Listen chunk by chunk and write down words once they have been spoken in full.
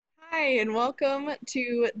Hi, and welcome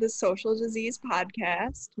to the Social Disease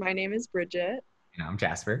Podcast. My name is Bridget, And I'm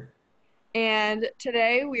Jasper. and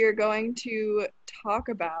today we are going to talk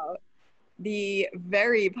about the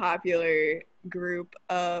very popular group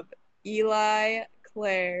of Eli,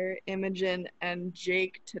 Clare, Imogen, and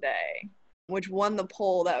Jake today, which won the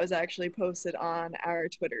poll that was actually posted on our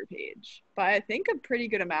Twitter page by I think a pretty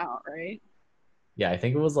good amount, right? Yeah, I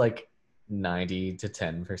think it was like 90 to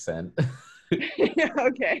 10%.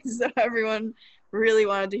 Okay, so everyone really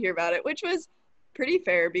wanted to hear about it, which was pretty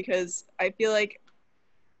fair because I feel like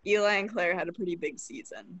Eli and Clare had a pretty big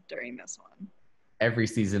season during this one. Every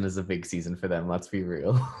season is a big season for them, let's be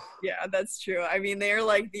real. Yeah, that's true. I mean, they're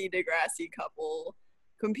like the Degrassi couple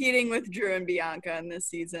competing with Drew and Bianca in this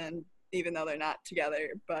season, even though they're not together,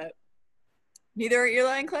 but neither are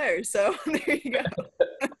Eli and Clare, so there you go.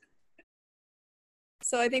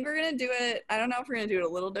 So I think we're going to do it, I don't know if we're going to do it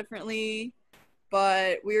a little differently,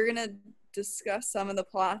 but we're going to discuss some of the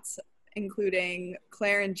plots, including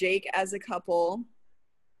Clare and Jake as a couple,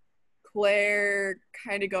 Clare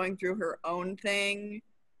kind of going through her own thing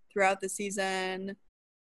throughout the season.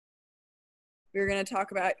 We're going to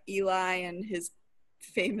talk about Eli and his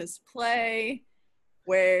famous play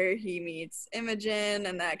where he meets Imogen,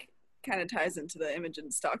 and that kind of ties into the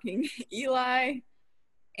Imogen stalking Eli.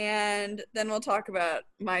 And then we'll talk about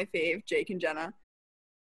my fave, Jake and Jenna.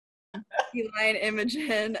 Eli and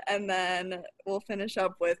Imogen, and then we'll finish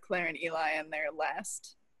up with Clare and Eli in their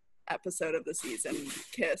last episode of the season,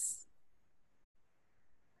 Kiss.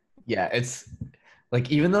 Yeah, it's like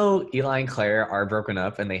even though Eli and Claire are broken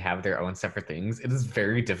up and they have their own separate things, it is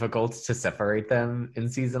very difficult to separate them in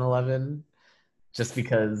season 11 just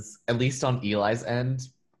because at least on Eli's end,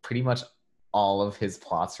 pretty much all of his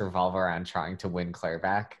plots revolve around trying to win Claire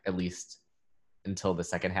back, at least until the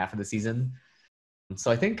second half of the season.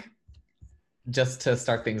 So I think just to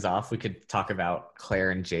start things off, we could talk about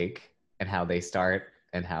Claire and Jake and how they start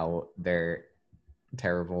and how they're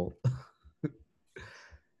terrible.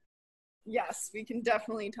 Yes, we can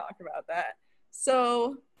definitely talk about that.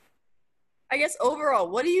 So, I guess overall,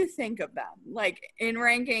 what do you think of them? Like, in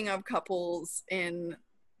ranking of couples in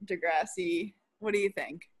Degrassi, what do you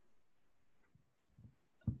think?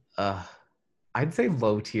 Uh, I'd say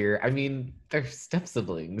low tier. I mean, they're step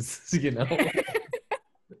siblings, you know?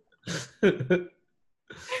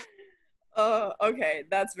 Okay,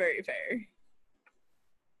 that's very fair.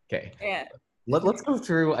 Okay. And Let's go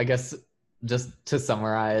through, I guess, just to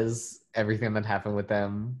summarize everything that happened with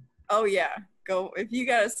them. oh yeah, go if you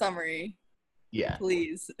got a summary, Yeah.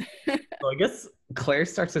 please. So I guess Claire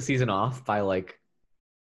starts the season off by like,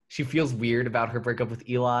 she feels weird about her breakup with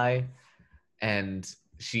Eli, and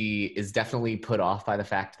she is definitely put off by the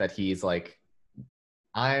fact that he's like,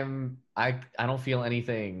 I don't feel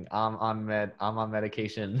anything. I'm on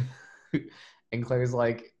medication. And Claire's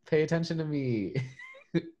like, pay attention to me.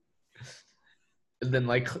 And then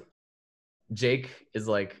like Jake is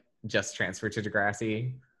like just transferred to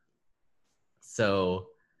Degrassi. So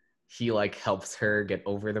he like helps her get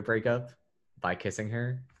over the breakup by kissing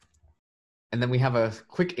her. And then we have a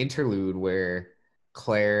quick interlude where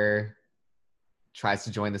Claire tries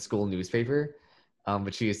to join the school newspaper,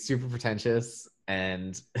 but she is super pretentious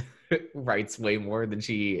and writes way more than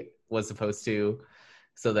she was supposed to.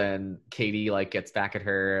 So then Katie like gets back at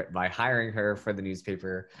her by hiring her for the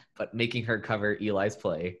newspaper, but making her cover Eli's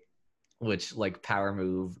play, which like power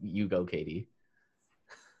move, you go, Katie.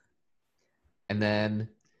 And then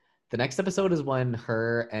the next episode is when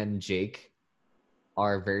her and Jake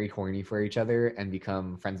are very horny for each other and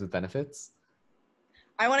become friends with benefits.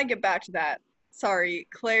 I want to get back to that. Sorry,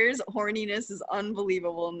 Claire's horniness is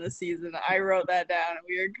unbelievable in this season. I wrote that down, and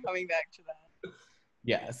we are coming back to that.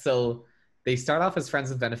 Yeah, so they start off as friends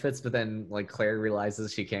with benefits, but then like Claire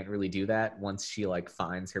realizes she can't really do that once she like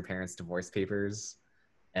finds her parents' divorce papers,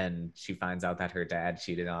 and she finds out that her dad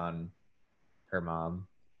cheated on her mom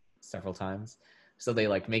several times. So they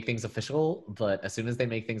like make things official, but as soon as they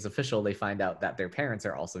make things official, they find out that their parents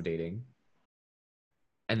are also dating.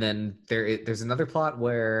 And then there's another plot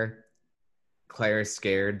where Claire is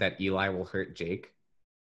scared that Eli will hurt Jake,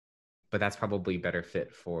 but that's probably better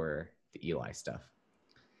fit for the Eli stuff.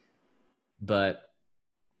 But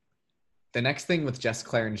the next thing with Jess,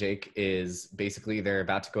 Claire, and Jake is basically they're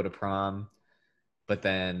about to go to prom, but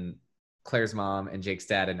then Claire's mom and Jake's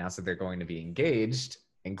dad announced that they're going to be engaged.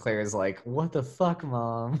 And Claire's like, what the fuck,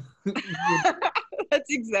 mom? That's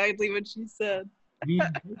exactly what she said. Me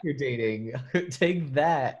and Jake are dating. Take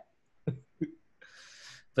that.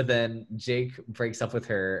 But then Jake breaks up with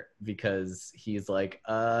her because he's like,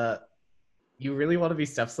 you really want to be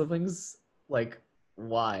step siblings? Like,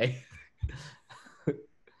 why?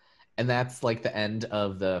 And that's like the end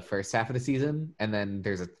of the first half of the season. And then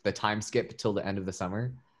there's the time skip till the end of the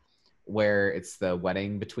summer where it's the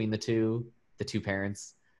wedding between the two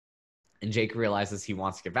parents. And Jake realizes he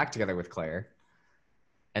wants to get back together with Claire.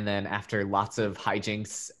 And then after lots of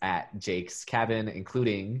hijinks at Jake's cabin,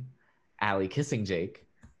 including Allie kissing Jake,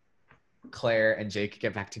 Claire and Jake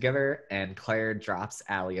get back together, and Claire drops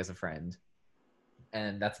Allie as a friend.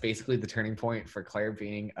 And that's basically the turning point for Claire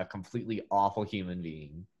being a completely awful human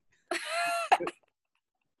being.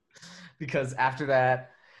 Because after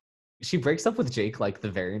that, she breaks up with Jake like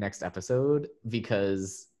the very next episode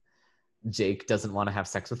because Jake doesn't want to have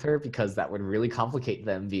sex with her because that would really complicate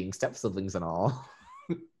them being step siblings and all.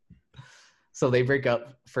 So they break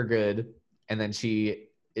up for good. And then she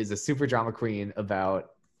is a super drama queen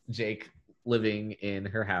about Jake living in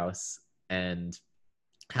her house and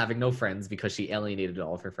having no friends because she alienated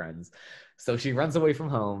all of her friends. So she runs away from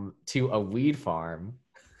home to a weed farm.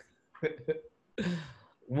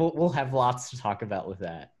 We'll have lots to talk about with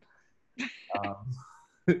that.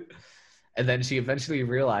 And then she eventually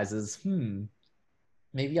realizes,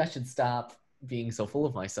 maybe I should stop being so full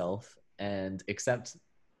of myself and accept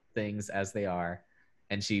things as they are.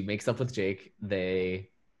 And she makes up with Jake.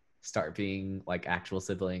 They start being like actual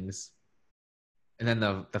siblings. And then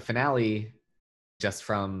the finale, just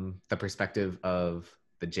from the perspective of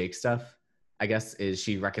the Jake stuff, I guess, is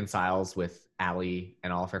she reconciles with Allie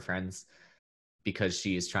and all of her friends because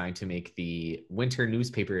she is trying to make the winter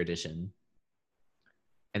newspaper edition.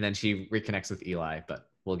 And then she reconnects with Eli, but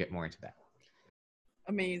we'll get more into that.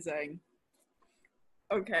 Amazing.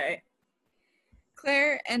 Okay.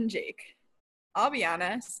 Claire and Jake. I'll be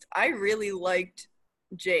honest, I really liked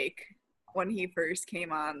Jake when he first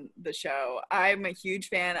came on the show. I'm a huge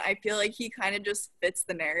fan. I feel like he kind of just fits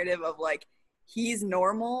the narrative of like, he's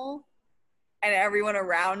normal and everyone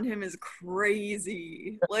around him is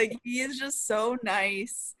crazy. Like, he is just so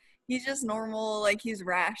nice. He's just normal, like he's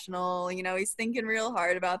rational, you know, he's thinking real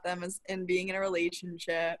hard about them and being in a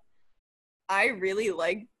relationship. I really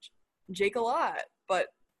liked Jake a lot, but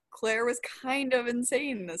Claire was kind of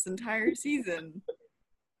insane this entire season.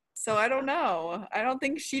 So I don't know. I don't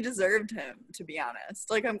think she deserved him, to be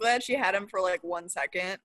honest. Like, I'm glad she had him for like 1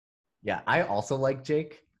 second. Yeah, I also like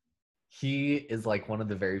Jake. He is like one of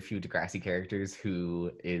the very few Degrassi characters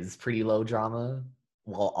who is pretty low drama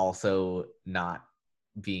while also not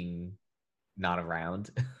being not around.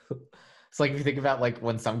 So like if you think about like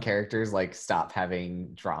when some characters like stop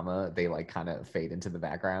having drama, they like kind of fade into the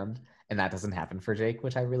background, and that doesn't happen for Jake,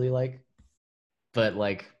 which I really like. But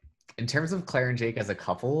like in terms of Claire and Jake as a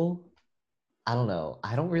couple, I don't know.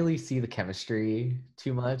 I don't really see the chemistry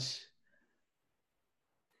too much.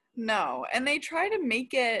 No, and they try to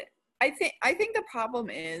make it. I think the problem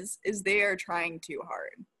is they are trying too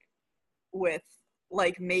hard with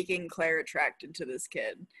like making Claire attracted to this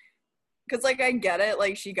kid. Because like I get it,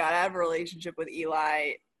 like she got out of a relationship with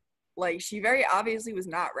Eli. Like she very obviously was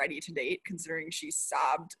not ready to date, considering she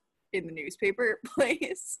sobbed in the newspaper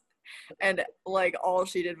place, and like all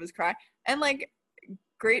she did was cry. And like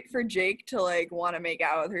great for Jake to like want to make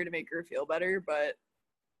out with her to make her feel better, but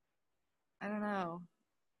I don't know.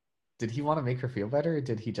 Did he want to make her feel better, or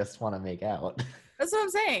did he just want to make out? That's what I'm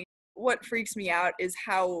saying. What freaks me out is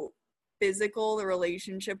how physical the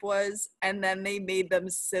relationship was, and then they made them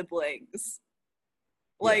siblings.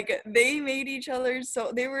 Like, yeah. They made each other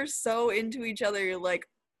so, they were so into each other, like,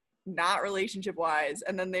 not relationship wise,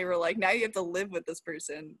 and then they were like, now you have to live with this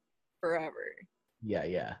person forever.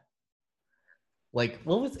 Yeah. Like,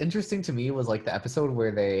 what was interesting to me was like the episode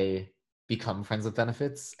where they become friends with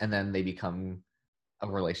benefits and then they become a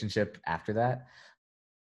relationship after that.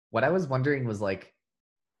 What I was wondering was like,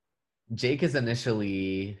 Jake is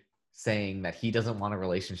initially saying that he doesn't want a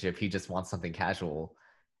relationship, he just wants something casual.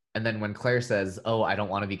 And then when Claire says, oh, I don't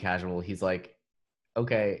want to be casual, he's like,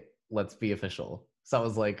 okay, let's be official. So I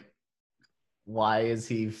was like, why is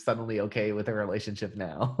he suddenly okay with a relationship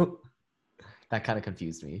now? That kind of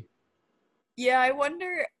confused me. Yeah, I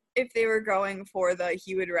wonder if they were going for the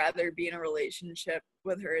he would rather be in a relationship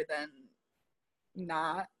with her than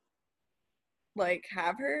not like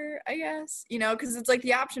have her, I guess, you know, because it's like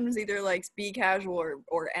the option was either like be casual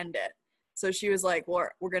or end it. So she was like, well,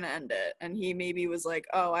 we're gonna end it, and he maybe was like,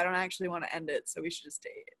 oh, I don't actually want to end it, so we should just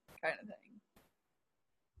date, kind of thing.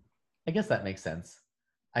 I guess that makes sense.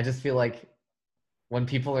 I just feel like when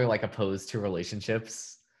people are like opposed to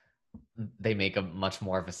relationships, they make a much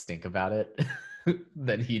more of a stink about it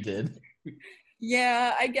than he did.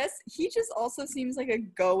 Yeah, I guess he just also seems like a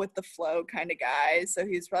go with the flow kind of guy. So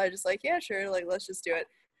he was probably just like, yeah, sure, like let's just do it.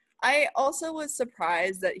 I also was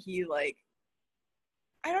surprised that he like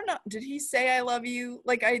I don't know. Did he say I love you?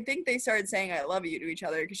 Like, I think they started saying I love you to each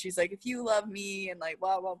other because she's like, if you love me, and like,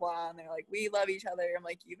 blah, blah, blah. And they're like, we love each other. I'm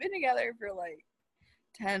like, you've been together for like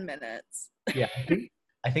 10 minutes. Yeah,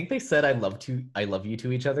 I think they said I love you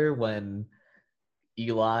to each other when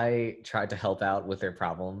Eli tried to help out with their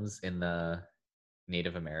problems in the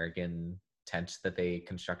Native American tent that they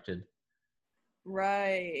constructed.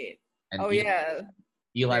 Right. And Oh, yeah.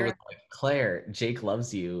 Eli was They're, like, Claire, Jake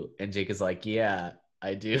loves you. And Jake is like, yeah,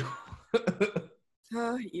 I do.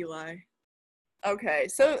 Eli. Okay,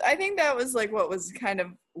 so I think that was like what was kind of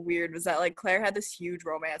weird was that like Claire had this huge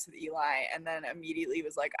romance with Eli and then immediately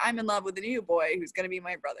was like, I'm in love with a new boy who's gonna be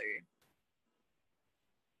my brother.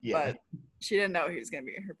 Yeah. But she didn't know he was gonna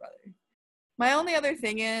be her brother. My only other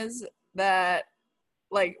thing is that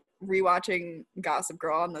like rewatching Gossip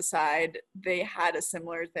Girl on the side, they had a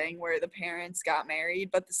similar thing where the parents got married,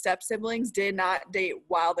 but the step siblings did not date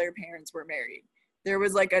while their parents were married. There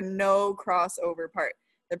was like a no crossover part.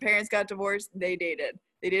 Their parents got divorced, they dated.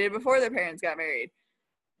 They dated before their parents got married.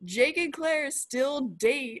 Jake and Claire still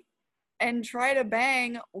date and try to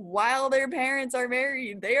bang while their parents are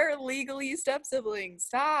married. They are legally step siblings.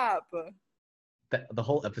 Stop. The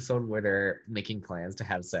whole episode where they're making plans to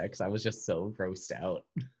have sex, I was just so grossed out.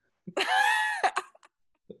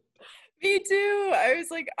 Me too. I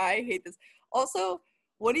was like, I hate this. Also,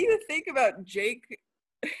 what do you think about Jake?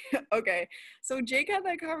 Okay, so Jake had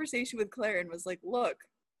that conversation with Claire and was like, look,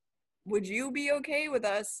 would you be okay with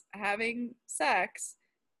us having sex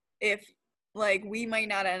if like we might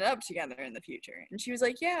not end up together in the future? And she was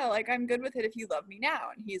like, yeah, like I'm good with it if you love me now.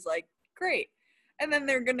 And he's like, great. And then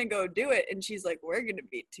they're gonna go do it and she's like, we're gonna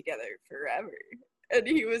be together forever. And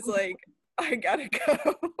he was like, I gotta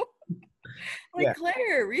go. Like, Yeah.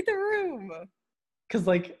 Claire, read the room. Because,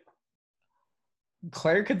 like,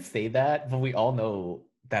 Claire could say that, but we all know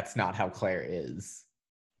that's not how Claire is.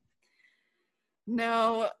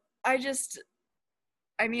 No, I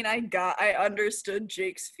mean, I understood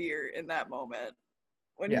Jake's fear in that moment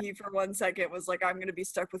when Yeah. he for one second was like, I'm gonna be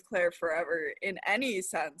stuck with Claire forever in any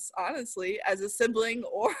sense, honestly, as a sibling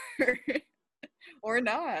or or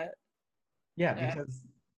not. Yeah, Yeah. because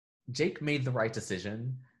Jake made the right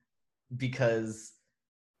decision because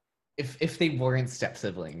if they weren't step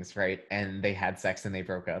siblings, right, and they had sex and they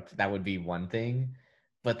broke up, that would be one thing.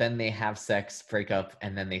 But then they have sex, break up,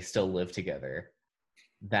 and then they still live together.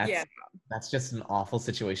 Yeah, That's just an awful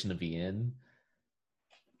situation to be in.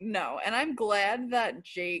 no. And I'm glad that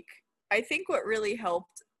I think what really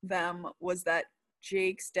helped them was that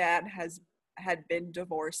Jake's dad had been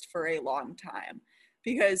divorced for a long time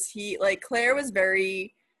because he like Claire was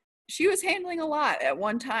very she was handling a lot at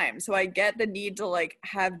one time. So I get the need to like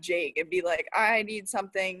have Jake and be like, I need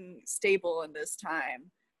something stable in this time,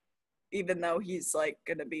 even though he's like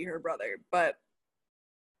gonna be her brother. But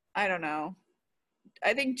I don't know.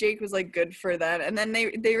 I think Jake was like good for that. And then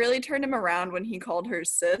they really turned him around when he called her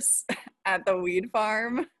sis at the weed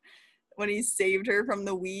farm when he saved her from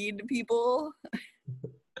the weed people.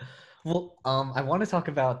 Well, I want to talk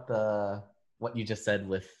about the what you just said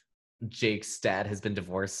with Jake's dad has been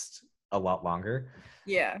divorced a lot longer.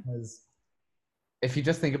 Yeah. Because if you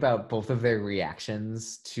just think about both of their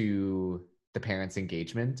reactions to the parents'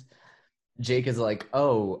 engagement, Jake is like,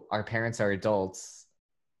 "Oh, our parents are adults.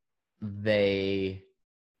 They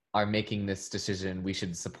are making this decision. We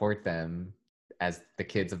should support them as the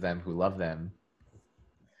kids of them who love them."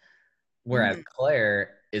 Whereas Mm-hmm.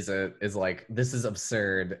 Claire is like, "This is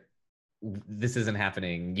absurd. This isn't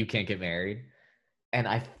happening. You can't get married." And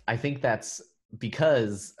I think that's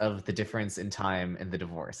because of the difference in time and the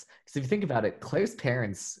divorce. Because if you think about it, Claire's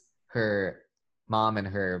parents, her mom and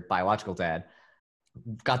her biological dad,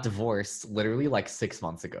 got divorced literally like 6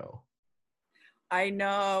 months ago. I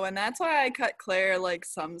know. And that's why I cut Claire like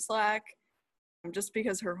some slack just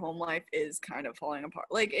because her home life is kind of falling apart.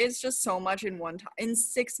 Like it's just so much in one time. In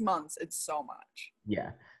 6 months, it's so much.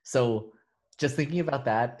 Yeah. So just thinking about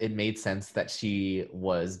that, it made sense that she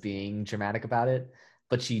was being dramatic about it,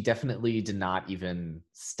 but she definitely did not even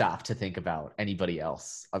stop to think about anybody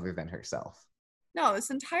else other than herself. No,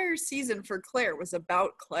 this entire season for Claire was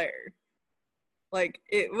about Claire. Like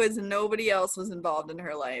it was nobody else was involved in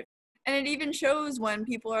her life. And it even shows when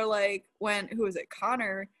people are like, when who was it?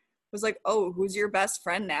 Connor was like, oh, who's your best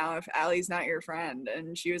friend now if Allie's not your friend?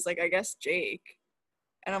 And she was like, I guess Jake.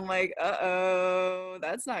 And I'm like, uh-oh,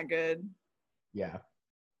 that's not good. Yeah.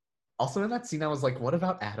 Also in that scene, I was like, what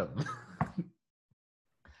about Adam?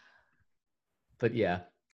 But yeah,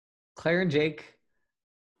 Claire and Jake,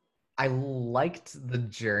 I liked the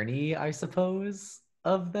journey, I suppose,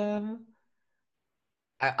 of them.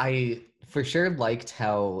 I for sure liked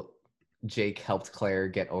how Jake helped Claire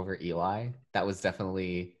get over Eli. That was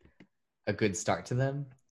definitely a good start to them.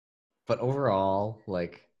 But overall,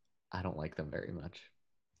 like, I don't like them very much.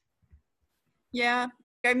 Yeah,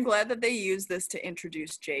 I'm glad that they used this to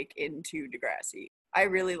introduce Jake into Degrassi. I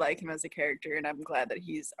really like him as a character, and I'm glad that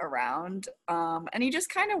he's around. And he just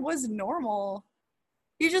kind of was normal.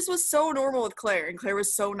 He just was so normal with Claire, and Claire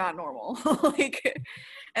was so not normal. Like,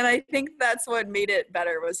 and I think that's what made it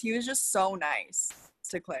better was he was just so nice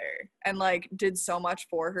to Claire and like did so much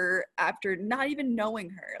for her after not even knowing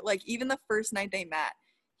her. Like even the first night they met,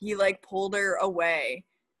 he like pulled her away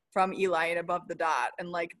from Eli and Above the Dot, and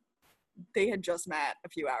like they had just met a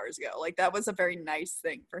few hours ago. Like that was a very nice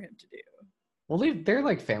thing for him to do. Well, they're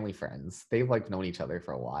like family friends. They've like known each other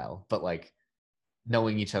for a while, but like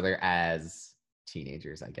knowing each other as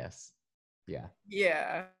teenagers, I guess. Yeah.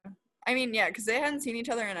 Yeah. I mean, yeah, because they hadn't seen each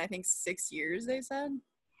other in I think 6 years, they said.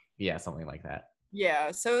 Yeah, something like that.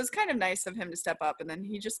 Yeah, so it was kind of nice of him to step up, and then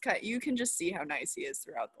he just you can just see how nice he is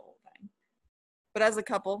throughout the whole thing. But as a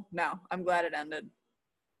couple, no, I'm glad it ended.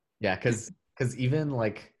 Yeah, because even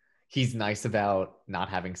like he's nice about not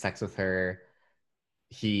having sex with her.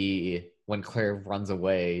 When Claire runs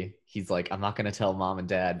away, he's like, I'm not gonna tell mom and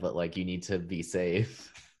dad, but like you need to be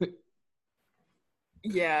safe.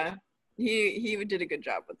 Yeah, he did a good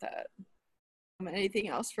job with that. Anything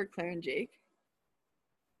else for Claire and Jake?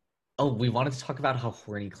 Oh, we wanted to talk about how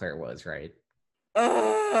horny Claire was, right?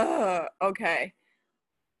 Okay.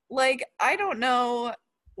 Like, I don't know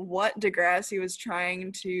what Degrassi was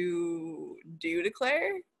trying to do to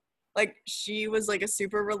Claire. Like, she was like a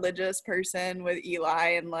super religious person with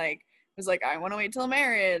Eli and like was like, I want to wait till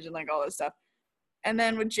marriage and like all this stuff. And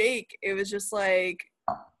then with Jake, it was just like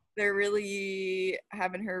they're really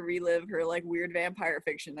having her relive her like weird vampire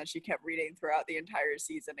fiction that she kept reading throughout the entire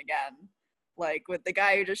season again. Like with the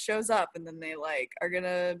guy who just shows up and then they like are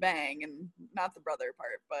gonna bang, and not the brother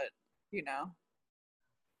part, but you know.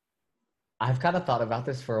 I've kind of thought about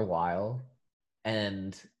this for a while,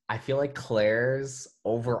 and I feel like Claire's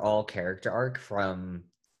overall character arc from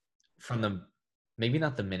the maybe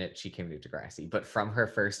not the minute she came to Degrassi, but from her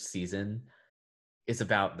first season is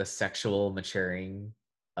about the sexual maturing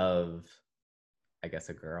of, I guess,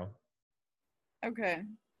 a girl. Okay.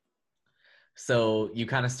 So you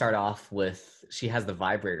kind of start off with she has the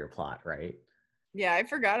vibrator plot, right? Yeah, I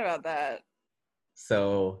forgot about that.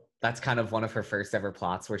 So that's kind of one of her first ever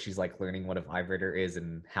plots where she's like learning what a vibrator is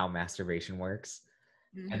and how masturbation works.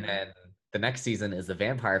 And Mm-hmm. then the next season is the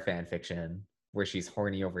vampire fan fiction where she's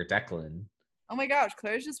horny over Declan. Oh my gosh,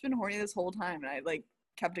 Claire's just been horny this whole time, and I like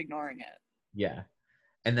kept ignoring it. Yeah.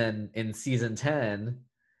 And then in season 10,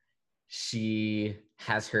 she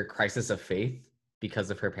has her crisis of faith because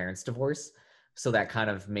of her parents' divorce. So that kind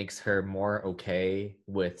of makes her more okay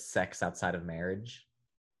with sex outside of marriage.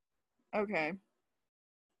 Okay.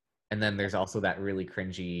 And then there's also that really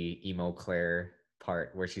cringy emo Claire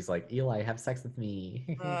part where she's like, Eli, have sex with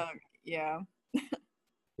me. Uh, yeah.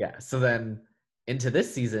 Yeah. So then into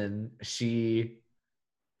this season, she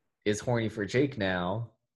is horny for Jake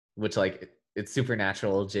now, which like it's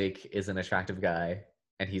supernatural. Jake is an attractive guy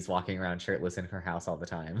and he's walking around shirtless in her house all the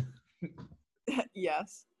time.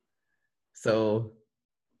 Yes. So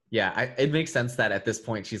yeah, it makes sense that at this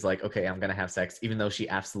point she's like, okay, I'm gonna have sex, even though she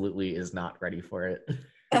absolutely is not ready for it.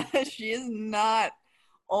 She is not.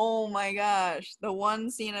 Oh my gosh. The one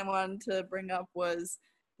scene I wanted to bring up was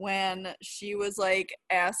when she was like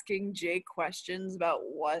asking Jake questions about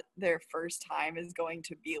what their first time is going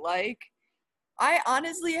to be like. I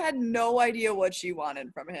honestly had no idea what she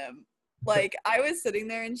wanted from him. Like, I was sitting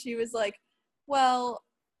there and she was like, well,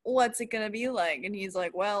 what's it gonna be like? And he's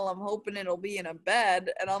like, well, I'm hoping it'll be in a bed.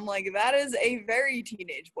 And I'm like, that is a very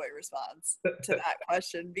teenage boy response to that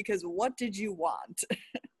question, because what did you want?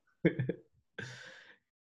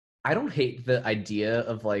 I don't hate the idea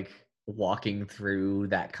of like walking through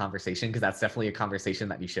that conversation because that's definitely a conversation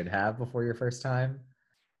that you should have before your first time.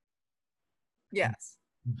 Yes.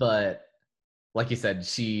 But like you said,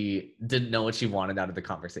 she didn't know what she wanted out of the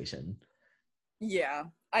conversation. Yeah.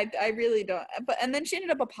 I really don't, but and then she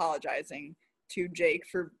ended up apologizing to Jake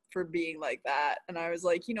for being like that. And I was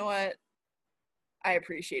like, you know what? I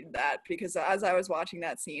appreciated that, because as I was watching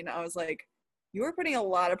that scene, I was like, you were putting a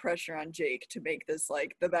lot of pressure on Jake to make this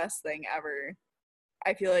like the best thing ever.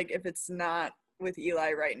 I feel like if it's not with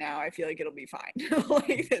Eli right now, I feel like it'll be fine.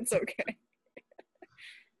 Like it's okay.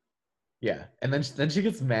 Yeah. And then she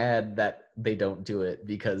gets mad that they don't do it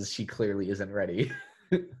because she clearly isn't ready.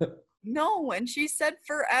 No, and she said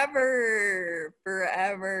forever,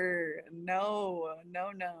 forever. No, no,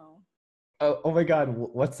 no. Oh my god,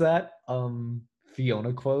 what's that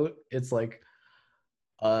Fiona quote? It's like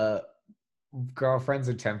uh girlfriends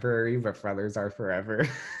are temporary, but brothers are forever.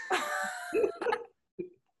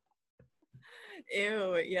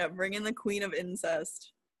 Ew, yeah, bring in the queen of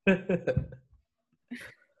incest.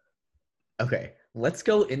 Okay, let's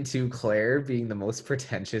go into Claire being the most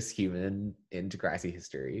pretentious human in Degrassi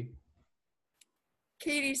history.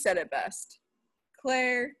 Katie said it best.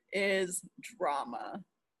 Claire is drama.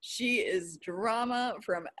 She is drama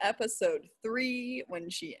from episode 3 when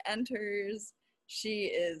she enters. She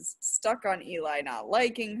is stuck on Eli not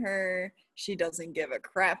liking her. She doesn't give a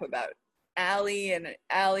crap about Allie and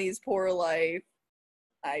Allie's poor life.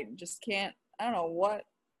 I just can't, I don't know what.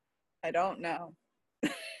 I don't know.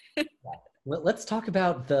 Let's talk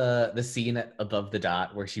about the scene above the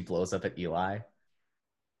dot where she blows up at Eli,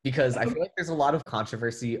 because I feel like there's a lot of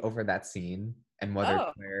controversy over that scene and whether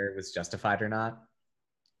Oh, Claire was justified or not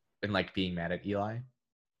in like being mad at Eli.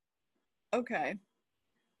 okay.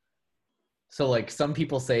 So like some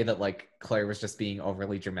people say that like Claire was just being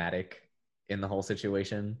overly dramatic in the whole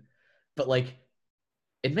situation, but like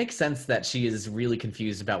it makes sense that she is really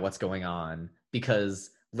confused about what's going on because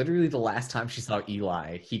literally the last time she saw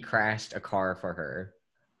Eli, he crashed a car for her,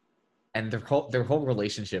 and their whole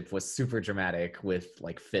relationship was super dramatic with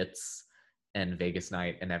like fits and Vegas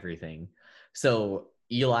night and everything. So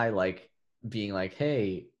Eli like being like,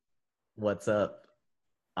 "Hey, what's up?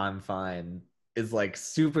 I'm fine," is like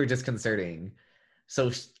super disconcerting.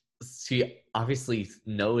 So she obviously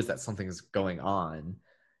knows that something's going on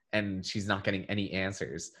and she's not getting any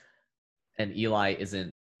answers. And Eli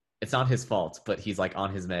isn't, it's not his fault, but he's like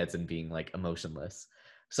on his meds and being like emotionless.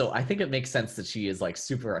 So I think it makes sense that she is like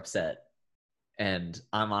super upset, and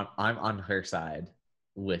I'm on her side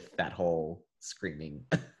with that whole screaming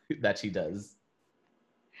that she does.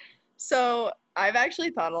 So I've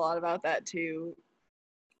actually thought a lot about that too.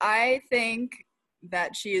 I think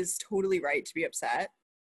that she is totally right to be upset,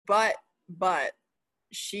 but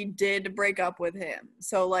she did break up with him.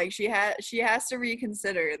 So like she has to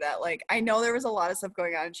reconsider that. Like I know there was a lot of stuff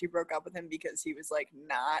going on and she broke up with him because he was like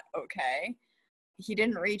not okay. He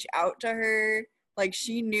didn't reach out to her. Like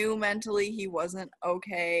she knew mentally he wasn't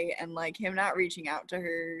okay, and like him not reaching out to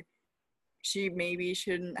her, she maybe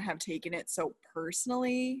shouldn't have taken it so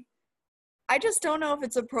personally. I just don't know if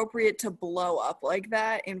it's appropriate to blow up like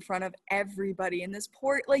that in front of everybody in this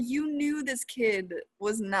port. Like, you knew this kid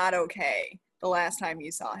was not okay the last time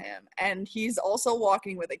you saw him, and he's also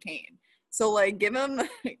walking with a cane. So, like, give him,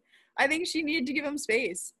 I think she needed to give him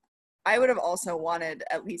space. I would have also wanted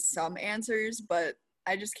at least some answers, but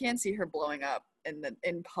I just can't see her blowing up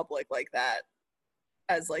in public like that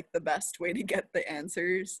as like the best way to get the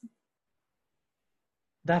answers.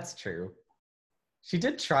 That's true. She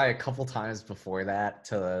did try a couple times before that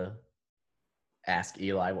to ask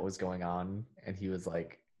Eli what was going on, and he was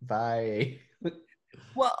like, "Bye."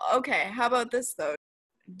 Well, okay, how about this though?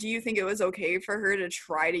 Do you think it was okay for her to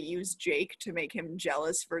try to use Jake to make him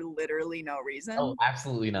jealous for literally no Oh, reason?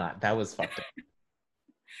 absolutely not. That was fucked up.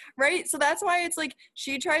 Right? So that's why it's like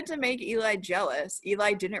she tried to make Eli jealous.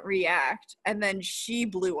 Eli didn't react, and then she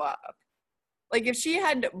blew up. Like if she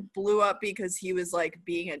had blew up because he was like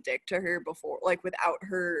being a dick to her before, like without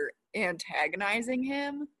her antagonizing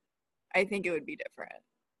him, I think it would be different.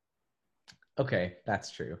 Okay, that's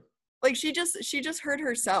true. Like she just hurt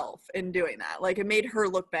herself in doing that. Like it made her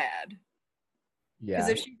look bad. Because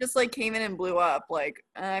Yeah, if she just like came in and blew up, like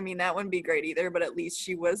I mean that wouldn't be great either. But at least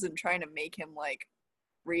she wasn't trying to make him like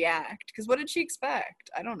react. Because what did she expect?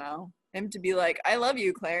 I don't know. Him to be like, "I love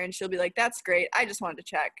you, Claire," and she'll be like, "That's great. I just wanted to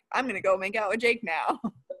check. I'm gonna go make out with Jake now."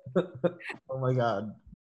 oh my god.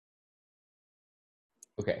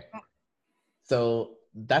 Okay. So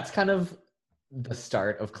that's kind of the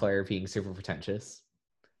start of Claire being super pretentious.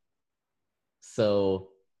 So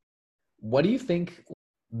what do you think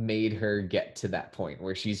made her get to that point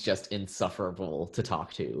where she's just insufferable to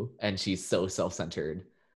talk to and she's so self-centered?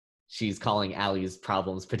 She's calling Allie's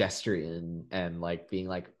problems pedestrian and like being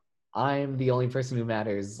like, I'm the only person who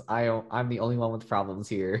matters. I'm the only one with problems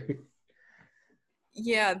here.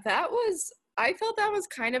 Yeah, I felt that was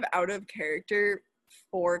kind of out of character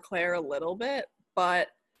for Claire a little bit, but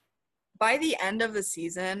by the end of the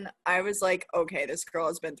season, I was like, okay, this girl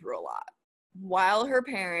has been through a lot. While her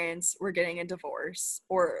parents were getting a divorce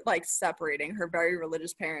or like separating, her very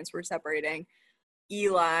religious parents were separating,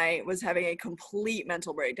 Eli was having a complete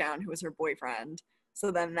mental breakdown, who was her boyfriend.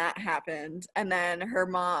 So then that happened. And then her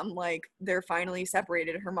mom, like, they're finally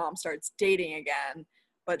separated. Her mom starts dating again,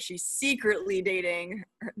 but she's secretly dating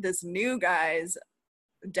this new guy's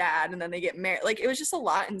dad. And then they get married. Like, it was just a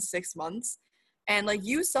lot in 6 months. And, like,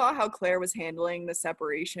 you saw how Claire was handling the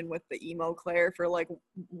separation with the emo Claire for, like,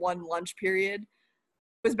 one lunch period.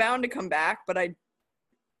 was bound to come back, but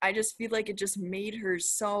I just feel like it just made her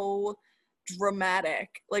so dramatic.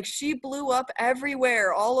 Like, she blew up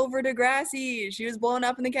everywhere, all over Degrassi. She was blowing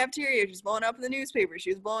up in the cafeteria. She was blowing up in the newspaper.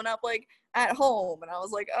 She was blowing up, like, at home. And I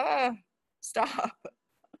was like, stop.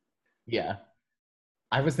 Yeah.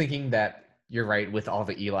 I was thinking that you're right with all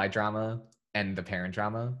the Eli drama and the parent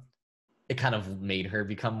drama. It kind of made her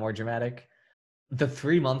become more dramatic. The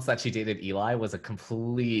 3 months that she dated Eli was a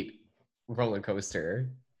complete roller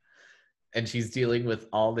coaster. And she's dealing with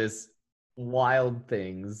all this wild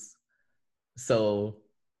things. So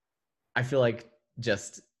I feel like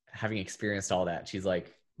just having experienced all that, she's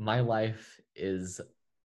like, my life is,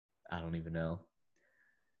 I don't even know.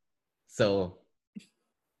 So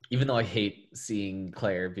even though I hate seeing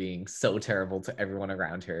Claire being so terrible to everyone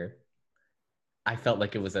around her, I felt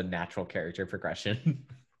like it was a natural character progression.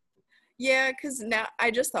 Yeah, because now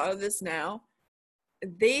I just thought of this now.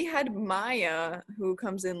 They had Maya, who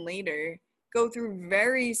comes in later, go through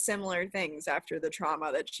very similar things after the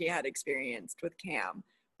trauma that she had experienced with Cam,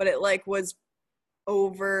 but it like was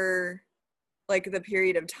over like the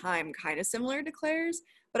period of time kind of similar to Claire's.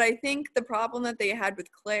 But I think the problem that they had with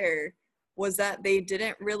Claire was that they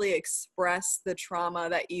didn't really express the trauma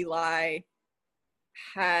that Eli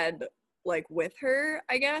had like with her,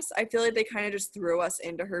 I guess. I feel like they kind of just threw us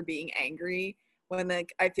into her being angry when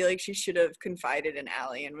like I feel like she should have confided in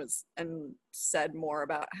Allie and said more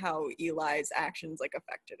about how Eli's actions like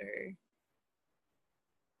affected her.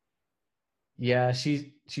 Yeah,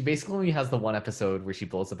 she basically only has the one episode where she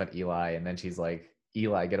blows up at Eli and then she's like,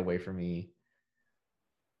 Eli, get away from me.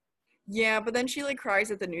 Yeah, but then she like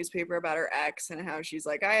cries at the newspaper about her ex and how she's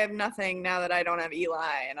like, I have nothing now that I don't have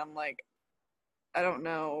Eli. And I'm like, I don't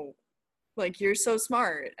know. Like, you're so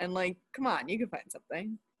smart. And like, come on, you can find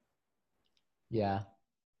something. Yeah.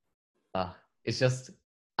 It's just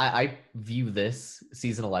I view this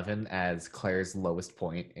season 11 as Claire's lowest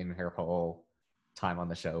point in her whole time on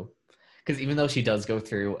the show. Because even though she does go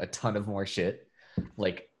through a ton of more shit,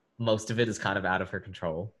 like most of it is kind of out of her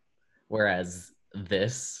control. Whereas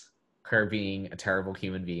this, her being a terrible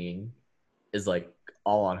human being, is like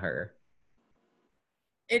all on her.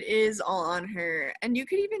 It is all on her. And you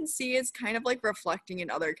could even see it's kind of like reflecting in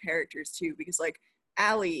other characters too, because like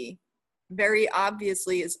Allie very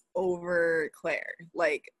obviously is over Claire.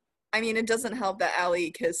 Like, I mean, it doesn't help that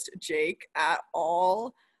Allie kissed Jake at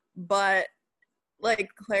all, but like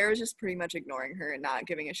Claire was just pretty much ignoring her and not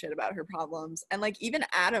giving a shit about her problems. And like even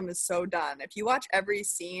Adam is so done. If you watch every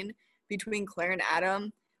scene between Claire and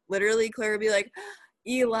Adam, literally Claire would be like,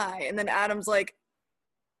 Eli, and then Adam's like,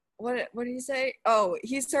 what did he say? Oh,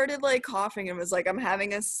 he started like coughing and was like, I'm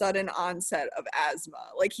having a sudden onset of asthma.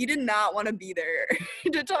 Like he did not want to be there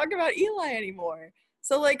to talk about Eli anymore.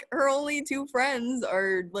 So like her only two friends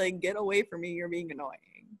are like, get away from me, you're being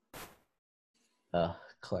annoying.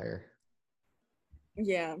 Claire.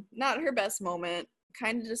 Yeah, not her best moment.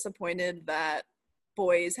 Kind of disappointed that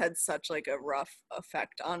boys had such like a rough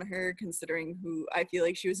effect on her, considering who I feel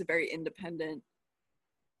like she was a very independent.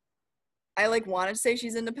 I like wanted to say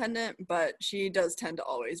she's independent, but she does tend to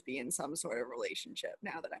always be in some sort of relationship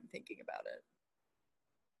now that I'm thinking about it.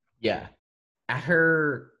 Yeah. At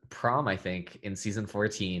her prom, I think, in season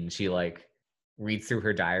 14, she like reads through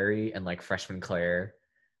her diary and like freshman Claire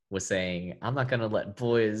was saying, I'm not gonna let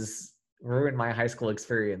boys ruin my high school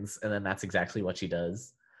experience. And then that's exactly what she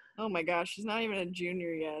does. Oh my gosh, she's not even a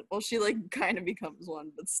junior yet. Well, she like kind of becomes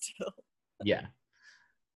one, but still. Yeah.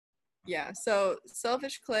 Yeah, so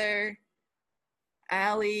selfish Claire,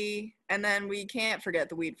 Allie, and then we can't forget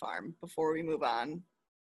the weed farm before we move on.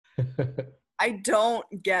 I don't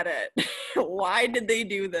get it. Why did they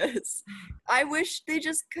do this? I wish they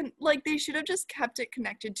just like they should have just kept it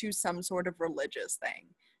connected to some sort of religious thing.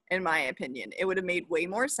 In my opinion, it would have made way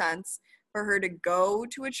more sense for her to go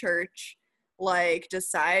to a church, like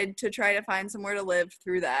decide to try to find somewhere to live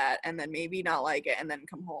through that, and then maybe not like it, and then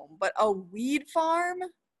come home. But a weed farm?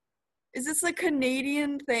 Is this a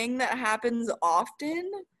Canadian thing that happens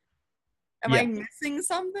often? Am I Yeah. missing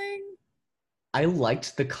something? I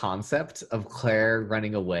liked the concept of Claire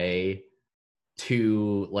running away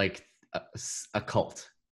to like a cult,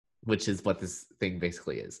 which is what this thing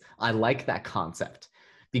basically is. I like that concept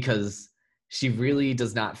because she really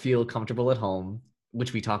does not feel comfortable at home,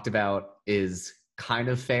 which we talked about is kind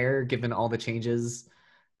of fair given all the changes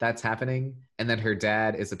that's happening. And then her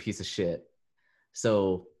dad is a piece of shit.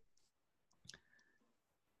 So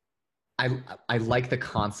I like the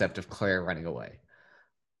concept of Claire running away.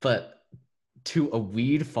 But to a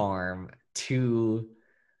weed farm, to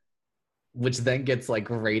which then gets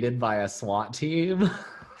like raided by a SWAT team.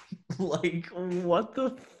 Like, what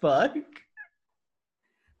the fuck?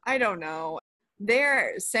 I don't know.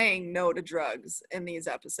 They're saying no to drugs in these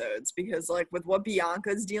episodes because, like, with what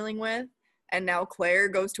Bianca's dealing with, and now Claire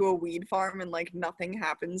goes to a weed farm and, like, nothing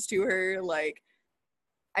happens to her. Like,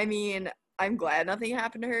 I mean, I'm glad nothing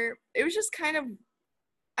happened to her. It was just kind of,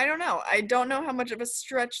 I don't know. I don't know how much of a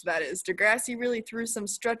stretch that is. Degrassi really threw some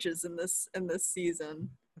stretches in this season.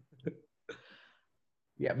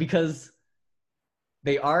 Yeah, because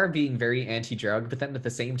they are being very anti-drug, but then at the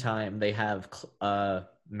same time, they have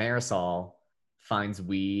Marisol finds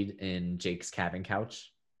weed in Jake's cabin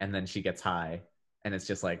couch, and then she gets high, and it's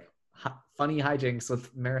just like funny hijinks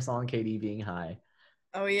with Marisol and Katie being high.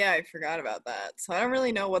 Oh yeah, I forgot about that. So I don't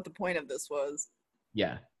really know what the point of this was.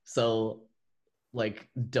 Yeah, so like,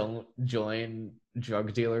 don't join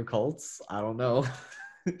drug dealer cults. I don't know.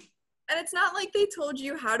 And it's not like they told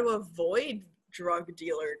you how to avoid drug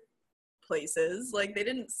dealer places. Like, they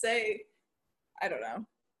didn't say, I don't know.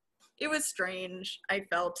 It was strange. I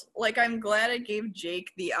felt like I'm glad it gave Jake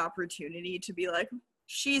the opportunity to be like,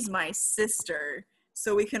 she's my sister,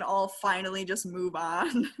 so we can all finally just move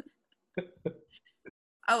on.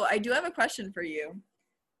 Oh, I do have a question for you.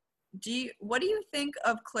 What do you think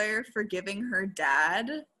of Claire forgiving her dad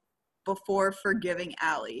before forgiving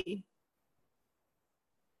Allie?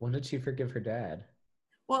 When did she forgive her dad?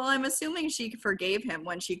 Well, I'm assuming she forgave him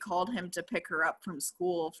when she called him to pick her up from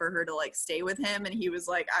school for her to, like, stay with him, and he was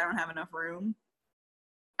like, I don't have enough room.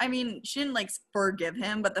 I mean, she didn't, like, forgive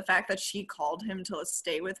him, but the fact that she called him to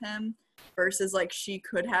stay with him versus, like, she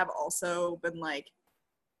could have also been like,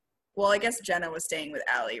 well, I guess Jenna was staying with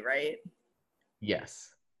Allie, right?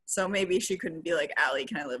 Yes. So maybe she couldn't be like, Allie,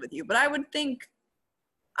 can I live with you? But I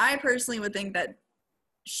personally would think that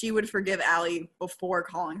she would forgive Allie before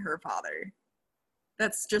calling her father.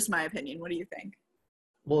 That's just my opinion. What do you think?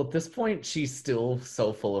 Well, at this point, she's still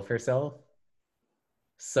so full of herself.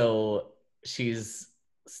 So she's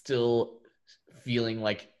still feeling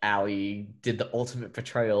like Allie did the ultimate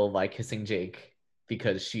betrayal by kissing Jake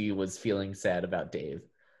because she was feeling sad about Dave.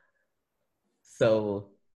 So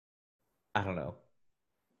I don't know.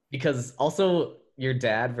 Because also your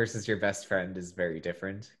dad versus your best friend is very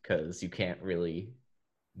different because you can't really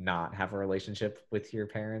not have a relationship with your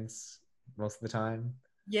parents most of the time.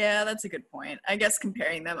 Yeah, that's a good point. I guess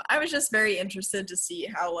comparing them, I was just very interested to see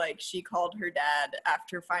how, like, she called her dad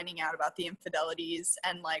after finding out about the infidelities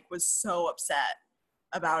and, like, was so upset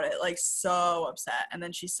about it, like, so upset. And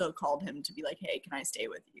then she still called him to be like, hey, can I stay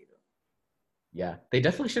with you? Yeah, they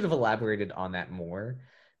definitely should have elaborated on that more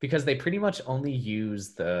because they pretty much only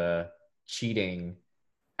use the cheating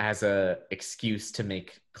as a excuse to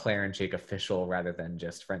make Claire and Jake official rather than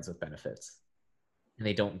just friends with benefits. And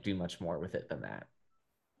they don't do much more with it than that.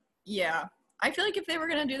 Yeah. I feel like if they were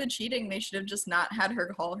going to do the cheating, they should have just not had her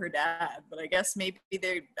call her dad. But I guess maybe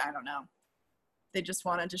I don't know. They just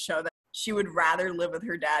wanted to show that she would rather live with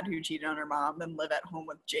her dad who cheated on her mom than live at home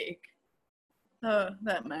with Jake.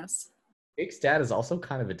 That mess. Jake's dad is also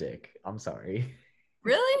kind of a dick. I'm sorry.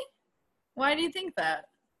 Really? Why do you think that?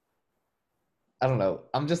 I don't know.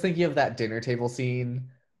 I'm just thinking of that dinner table scene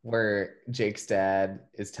where Jake's dad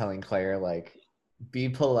is telling Claire, like, be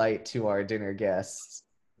polite to our dinner guests.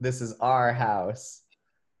 This is our house.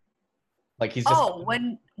 Like, he's just. Oh,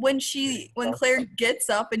 when Claire gets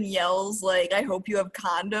up and yells, like, I hope you have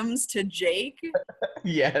condoms to Jake.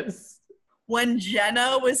 Yes. When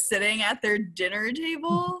Jenna was sitting at their dinner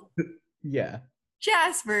table. Yeah.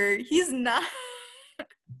 Jasper, he's not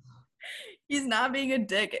being a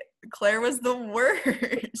dick. Claire was the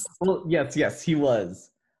worst. Well, yes, he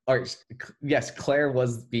was. Or yes, Claire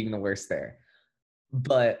was being the worst there.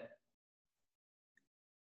 But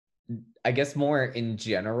I guess more in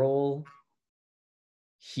general,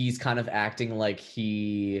 he's kind of acting like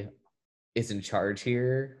he is in charge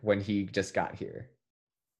here when he just got here.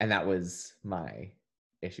 And that was my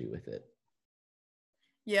issue with it.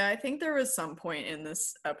 Yeah, I think there was some point in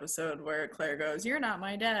this episode where Claire goes, you're not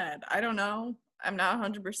my dad. I don't know. I'm not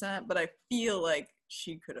 100%, but I feel like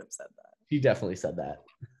she could have said that. She definitely said that.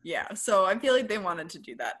 Yeah, so I feel like they wanted to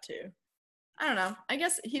do that too. I don't know. I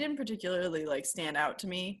guess he didn't particularly, like, stand out to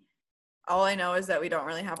me. All I know is that we don't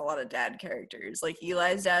really have a lot of dad characters. Like,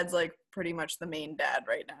 Eli's dad's, like, pretty much the main dad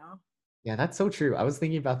right now. Yeah, that's so true. I was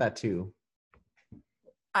thinking about that too.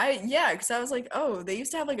 Because I was like, oh, they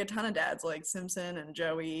used to have, like, a ton of dads, like Simpson and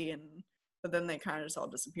Joey, but then they kind of just all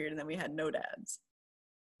disappeared, and then we had no dads.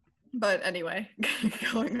 But anyway,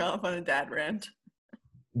 going off on a dad rant.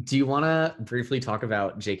 Do you want to briefly talk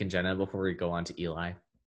about Jake and Jenna before we go on to Eli?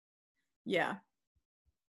 Yeah.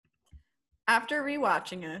 After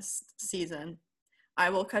rewatching this season, I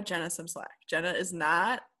will cut Jenna some slack. Jenna is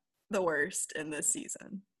not the worst in this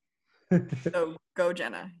season. So go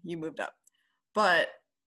Jenna, you moved up. But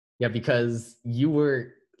Yeah, because you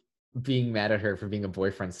were being mad at her for being a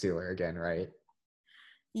boyfriend stealer again, right?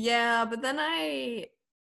 yeah, but then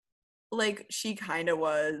she kind of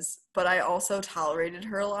was, but I also tolerated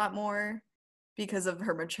her a lot more because of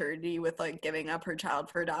her maturity with like giving up her child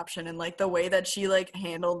for adoption and like the way that she like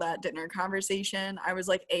handled that dinner conversation. I was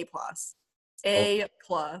like A plus. Oh, A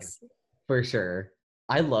plus. for sure.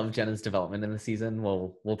 I love Jenna's development in the season.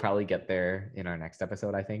 We'll probably get there in our next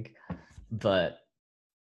episode, I think. But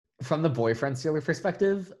from the boyfriend stealer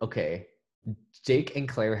perspective, okay, Jake and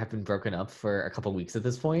Clare have been broken up for a couple weeks at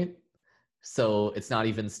this point. So it's not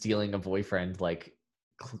even stealing a boyfriend like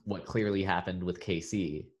what clearly happened with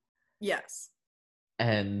KC. Yes.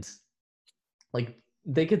 And like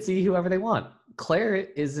they could see whoever they want. Clare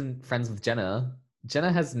isn't friends with Jenna.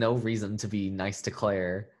 Jenna has no reason to be nice to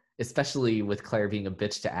Clare, especially with Clare being a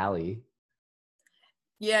bitch to Allie.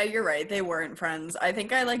 Yeah, you're right. They weren't friends. I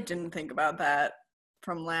think I like didn't think about that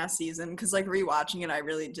from last season because like rewatching it, I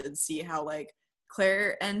really did see how like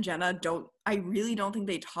Claire and Jenna don't. I really don't think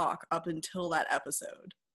they talk up until that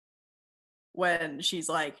episode when she's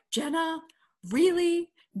like, Jenna, really,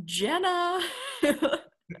 Jenna. I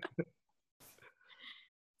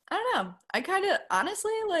don't know. I kind of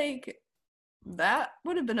honestly like that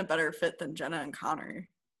would have been a better fit than Jenna and Connor.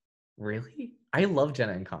 Really? I love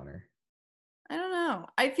Jenna and Connor. I don't know.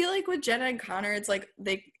 I feel like with Jenna and Connor, it's like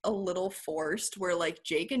they a little forced where like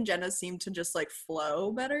Jake and Jenna seem to just like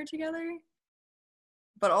flow better together.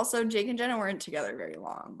 But also Jake and Jenna weren't together very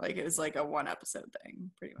long. Like it was like a one episode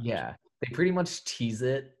thing, pretty much. Yeah. They pretty much tease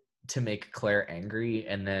it to make Claire angry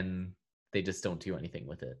and then they just don't do anything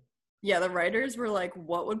with it. Yeah, the writers were like,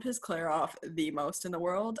 what would piss Claire off the most in the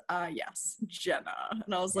world? Yes, Jenna.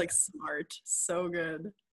 And I was like, smart. So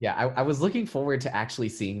good. Yeah, I was looking forward to actually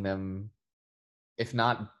seeing them, if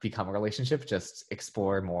not become a relationship, just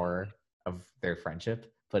explore more of their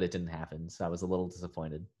friendship, but it didn't happen. So I was a little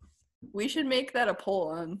disappointed. We should make that a poll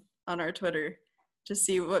on our Twitter to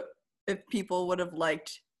see what if people would have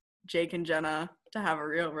liked Jake and Jenna to have a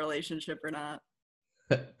real relationship or not.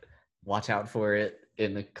 Watch out for it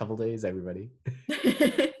in a couple days, everybody.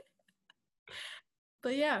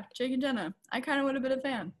 But yeah, Jake and Jenna. I kind of would have been a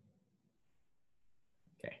fan.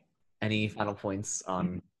 Okay. Any final points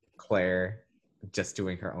on Claire just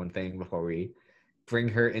doing her own thing before we bring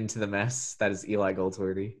her into the mess that is Eli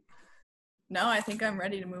Goldsworthy? No, I think I'm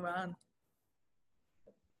ready to move on.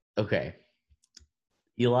 Okay.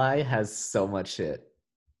 Eli has so much shit.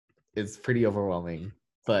 It's pretty overwhelming,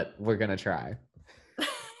 but we're going to try.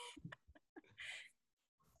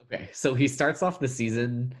 Okay. So he starts off the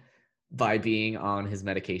season by being on his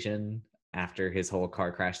medication after his whole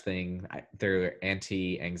car crash thing. They're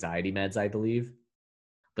anti-anxiety meds, I believe.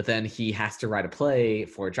 But then he has to write a play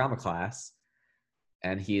for a drama class,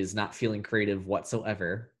 and he is not feeling creative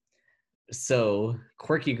whatsoever. So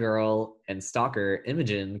quirky girl and stalker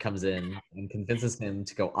Imogen comes in and convinces him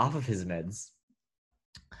to go off of his meds,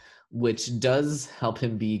 which does help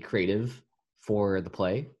him be creative for the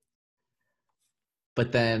play.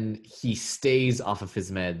 But then he stays off of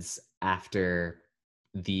his meds after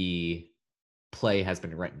the play has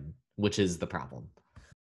been written, which is the problem.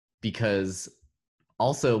 Because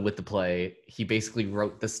also with the play, he basically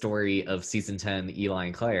wrote the story of season 10, Eli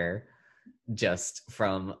and Clare, just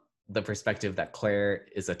from the perspective that Claire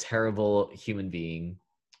is a terrible human being,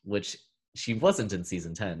 which she wasn't in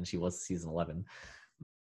season 10, she was season 11.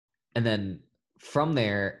 And then from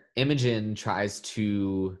there, Imogen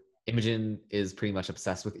is pretty much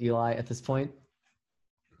obsessed with Eli at this point.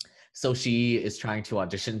 So she is trying to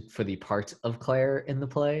audition for the part of Claire in the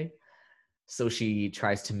play. So she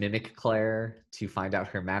tries to mimic Claire to find out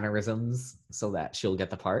her mannerisms so that she'll get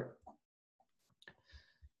the part.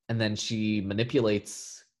 And then she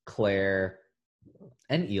manipulates Claire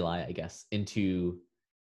and Eli, I guess, into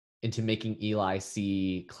making Eli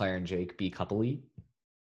see Claire and Jake be coupley,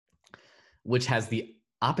 which has the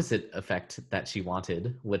opposite effect that she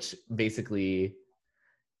wanted, which basically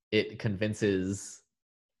it convinces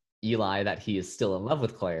Eli that he is still in love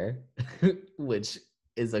with Claire, which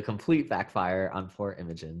is a complete backfire on poor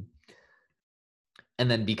Imogen.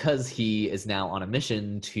 And then because he is now on a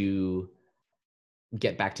mission to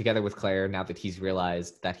get back together with Claire now that he's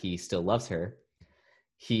realized that he still loves her,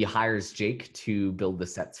 he hires Jake to build the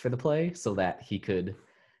sets for the play so that he could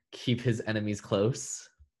keep his enemies close.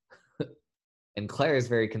 And Claire is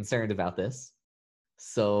very concerned about this.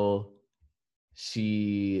 So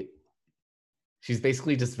she's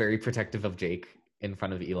basically just very protective of Jake in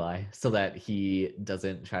front of Eli so that he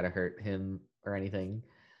doesn't try to hurt him or anything.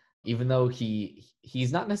 even though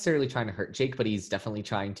he's not necessarily trying to hurt Jake, but he's definitely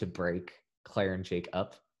trying to break Clare and Jake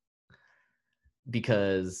up.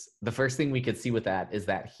 Because the first thing we could see with that is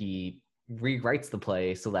that he rewrites the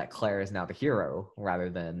play so that Clare is now the hero rather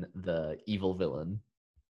than the evil villain.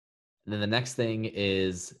 And then the next thing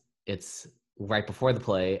is it's right before the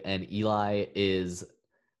play, and Eli is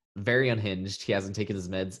very unhinged. He hasn't taken his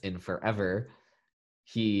meds in forever.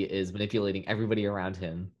 He is manipulating everybody around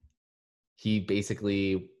him. He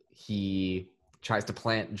tries to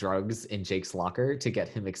plant drugs in Jake's locker to get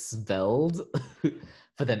him expelled.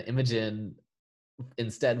 But then Imogen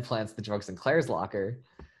instead plants the drugs in Clare's locker,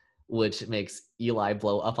 which makes Eli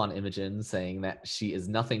blow up on Imogen, saying that she is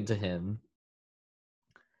nothing to him.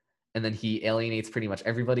 And then he alienates pretty much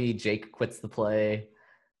everybody. Jake quits the play,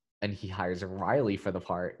 and he hires Riley for the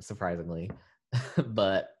part, surprisingly.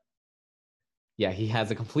 But yeah, he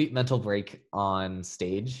has a complete mental break on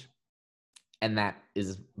stage, and that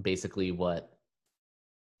is basically what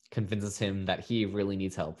convinces him that he really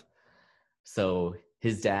needs help. So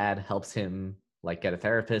his dad helps him like get a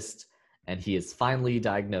therapist, and he is finally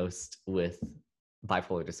diagnosed with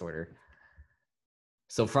bipolar disorder.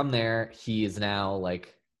 So from there, he is now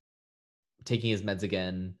like taking his meds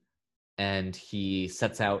again, and he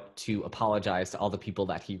sets out to apologize to all the people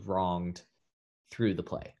that he wronged through the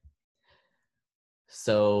play.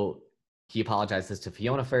 So he apologizes to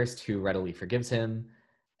Fiona first, who readily forgives him,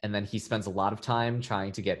 and then he spends a lot of time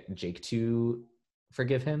trying to get Jake to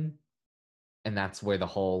forgive him. And that's where the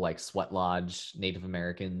whole like sweat lodge Native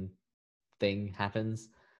American thing happens.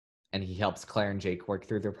 And he helps Clare and Jake work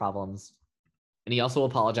through their problems. And he also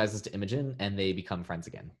apologizes to Imogen, and they become friends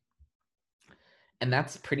again. And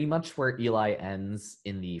that's pretty much where Eli ends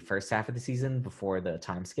in the first half of the season before the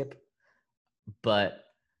time skip. But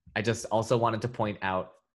I just also wanted to point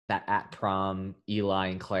out that at prom, Eli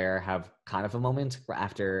and Clare have kind of a moment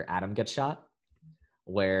after Adam gets shot,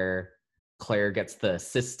 where Clare gets the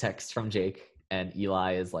sis text from Jake, and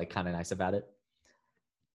Eli is like kind of nice about it.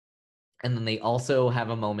 And then they also have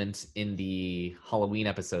a moment in the Halloween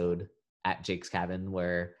episode at Jake's cabin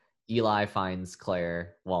where Eli finds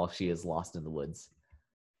Clare while she is lost in the woods.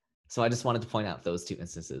 So I just wanted to point out those two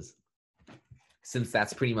instances. Since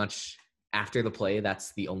that's pretty much after the play,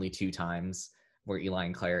 that's the only two times where Eli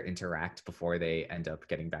and Clare interact before they end up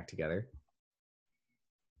getting back together.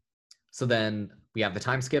 So then we have the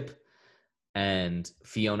time skip, and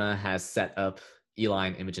Fiona has set up Eli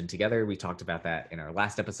and Imogen together. We talked about that in our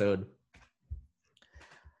last episode.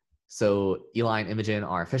 So Eli and Imogen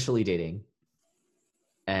are officially dating,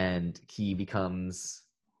 and he becomes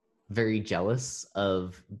very jealous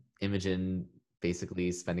of Imogen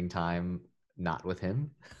basically spending time not with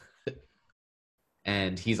him.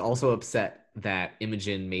 And he's also upset that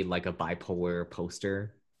Imogen made like a bipolar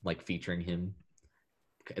poster like featuring him.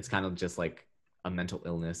 It's kind of just like a mental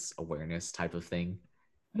illness awareness type of thing.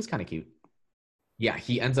 It was kind of cute. Yeah,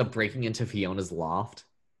 he ends up breaking into Fiona's loft,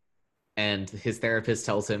 and his therapist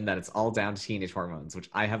tells him that it's all down to teenage hormones, which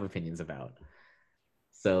I have opinions about.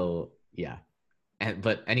 So yeah.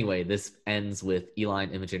 But anyway, this ends with Eli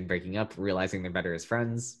and Imogen breaking up, realizing they're better as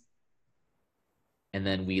friends. And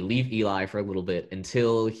then we leave Eli for a little bit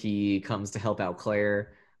until he comes to help out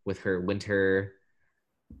Clare with her winter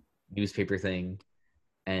newspaper thing.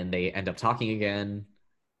 And they end up talking again.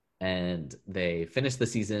 And they finish the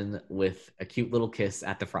season with a cute little kiss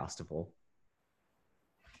at the Frostival.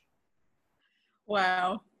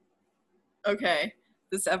 Wow. Okay.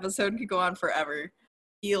 This episode could go on forever.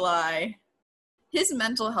 Eli, his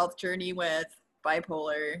mental health journey with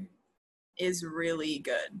bipolar is really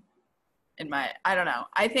good. I don't know.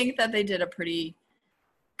 I think that they did a pretty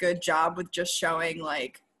good job with just showing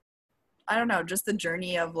like, I don't know, just the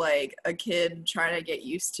journey of like a kid trying to get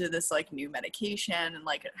used to this like new medication and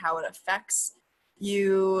like how it affects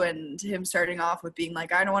you, and him starting off with being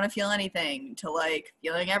like, I don't want to feel anything, to like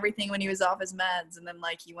feeling everything when he was off his meds, and then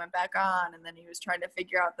like he went back on, and then he was trying to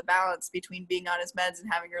figure out the balance between being on his meds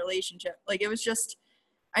and having a relationship. Like it was just,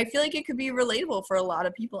 I feel like it could be relatable for a lot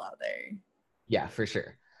of people out there. Yeah, for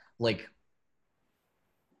sure. Like,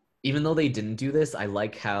 even though they didn't do this, I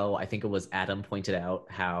like how, I think it was Adam pointed out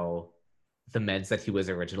how the meds that he was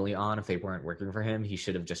originally on, if they weren't working for him, he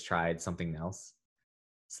should have just tried something else.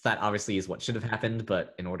 So that obviously is what should have happened,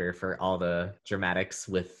 but in order for all the dramatics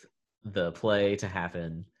with the play to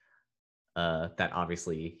happen, that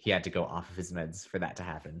obviously he had to go off of his meds for that to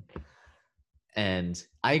happen. And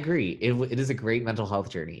I agree. It is a great mental health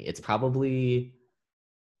journey. It's probably,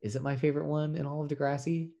 is it my favorite one in all of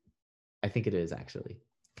Degrassi? I think it is, actually.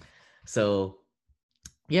 So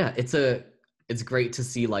yeah, it's great to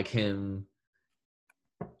see like him,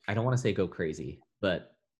 I don't want to say go crazy,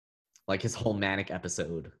 but like his whole manic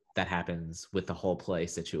episode that happens with the whole play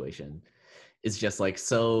situation is just like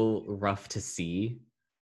so rough to see.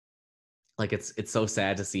 Like it's so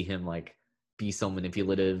sad to see him like be so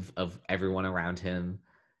manipulative of everyone around him.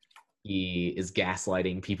 He is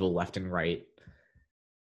gaslighting people left and right.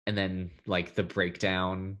 And then like the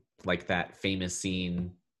breakdown, like that famous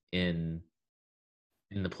scene in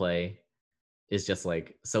the play is just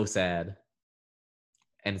like so sad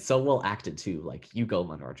and so well acted too. Like you go,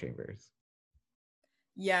 Monroe Chambers.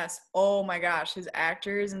 Yes. Oh my gosh, his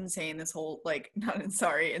actor is insane. This whole like not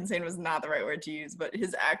sorry, insane was not the right word to use, but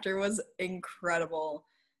his actor was incredible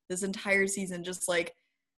this entire season.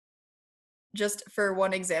 Just for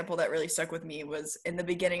one example that really stuck with me was in the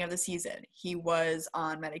beginning of the season. He was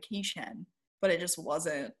on medication, but it just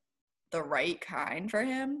wasn't the right kind for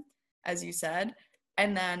him, as you said.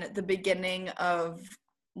 And then the beginning of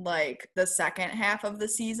like the second half of the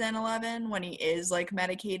season 11, when he is like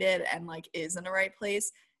medicated and like is in the right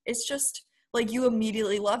place, it's just like you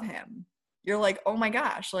immediately love him. You're like, oh my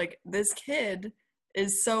gosh, like this kid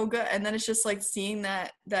is so good. And then it's just like seeing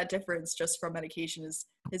that difference just from medication is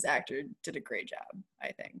his actor did a great job,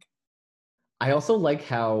 I think. I also like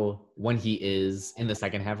how when he is in the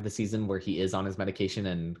second half of the season where he is on his medication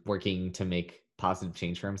and working to make positive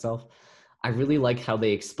change for himself, I really like how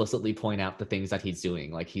they explicitly point out the things that he's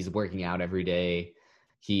doing. Like he's working out every day,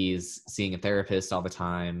 he's seeing a therapist all the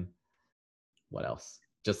time. What else?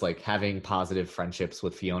 Just like having positive friendships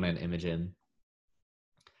with Fiona and Imogen.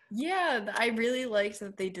 Yeah, I really liked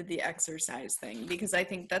that they did the exercise thing because I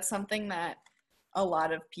think that's something that a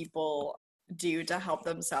lot of people do to help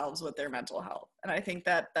themselves with their mental health. And I think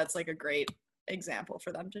that that's like a great example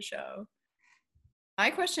for them to show. My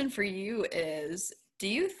question for you is, do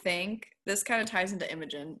you think this kind of ties into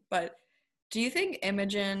Imogen, but do you think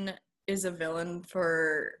Imogen is a villain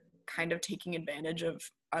for kind of taking advantage of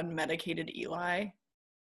unmedicated Eli?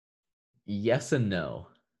 Yes and no.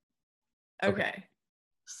 Okay. Okay.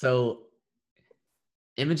 So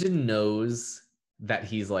Imogen knows that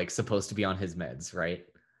he's like supposed to be on his meds, right?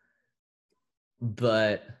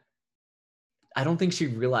 But I don't think she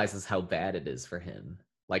realizes how bad it is for him.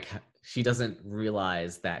 Like she doesn't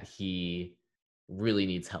realize that he really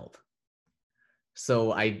needs help.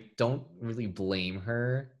 So I don't really blame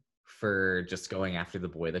her for just going after the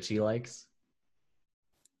boy that she likes,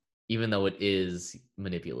 even though it is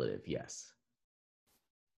manipulative, yes.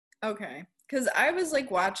 Okay. Because I was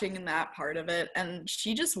like watching that part of it, and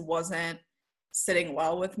she just wasn't sitting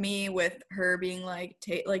well with me with her being like,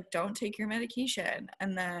 don't take your medication.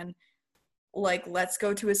 And then, like, let's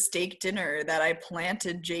go to a steak dinner that I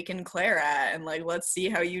planted Jake and Clare at, and like, let's see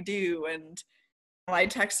how you do. And I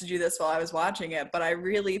texted you this while I was watching it, but I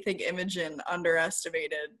really think Imogen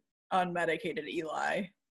underestimated unmedicated Eli.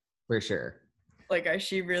 For sure. Like,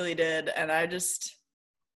 she really did. And I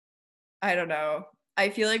don't know. I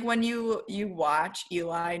feel like when you watch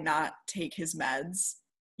Eli not take his meds,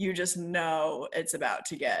 you just know it's about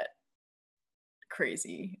to get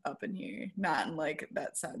crazy up in here. Not in like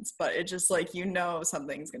that sense, but it just like you know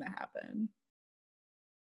something's gonna happen.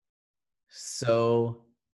 So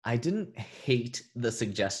I didn't hate the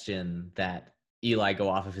suggestion that Eli go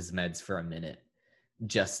off of his meds for a minute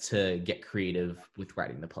just to get creative with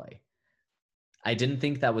writing the play. I didn't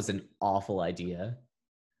think that was an awful idea,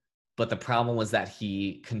 but the problem was that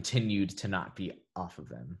he continued to not be off of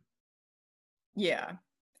them. Yeah.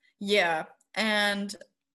 Yeah. And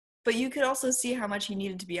but you could also see how much he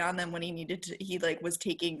needed to be on them when he like was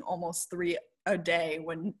taking almost 3 a day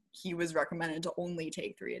when he was recommended to only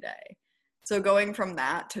take 3 a day. So going from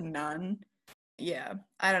that to none, yeah,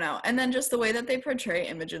 I don't know. And then just the way that they portray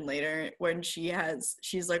Imogen later when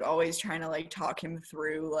she's like always trying to like talk him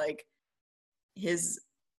through like his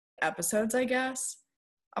episodes, I guess.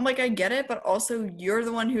 I'm like, I get it, but also you're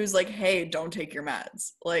the one who's like, hey, don't take your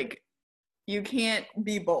meds. Like, you can't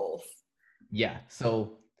be both. Yeah,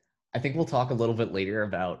 so I think we'll talk a little bit later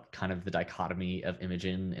about kind of the dichotomy of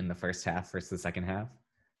Imogen in the first half versus the second half.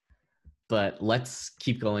 But let's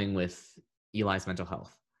keep going with Eli's mental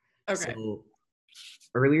health. Okay. So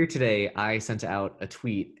earlier today, I sent out a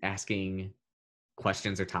tweet asking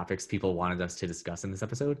questions or topics people wanted us to discuss in this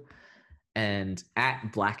episode. And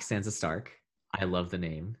at Black Sansa Stark, I love the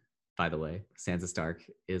name, by the way. Sansa Stark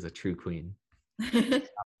is a true queen.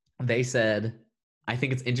 They said, I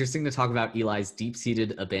think it's interesting to talk about Eli's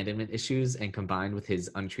deep-seated abandonment issues and combined with his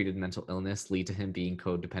untreated mental illness lead to him being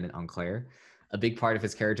codependent on Clare. A big part of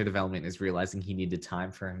his character development is realizing he needed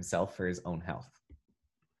time for himself for his own health.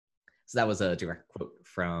 So that was a direct quote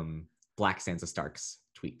from Black Sansa Stark's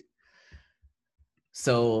tweet.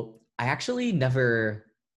 So I actually never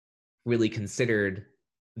really considered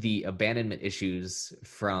the abandonment issues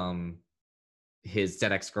from his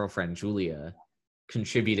dead ex-girlfriend, Julia,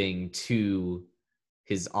 contributing to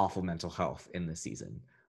his awful mental health in the season.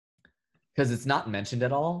 Because it's not mentioned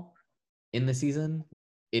at all in the season.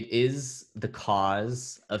 It is the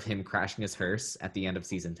cause of him crashing his hearse at the end of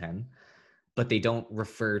season 10, but they don't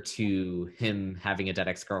refer to him having a dead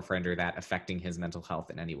ex-girlfriend or that affecting his mental health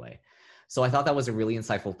in any way. So I thought that was a really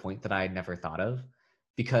insightful point that I had never thought of,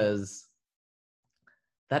 because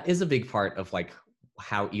that is a big part of like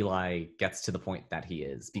how Eli gets to the point that he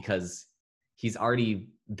is, because he's already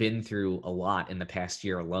been through a lot in the past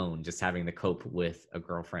year alone, just having to cope with a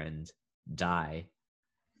girlfriend die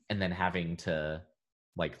and then having to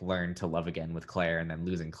like learn to love again with Claire and then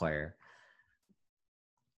losing Claire.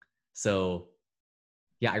 So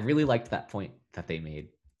yeah, I really liked that point that they made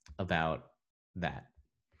about that.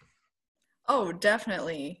 Oh,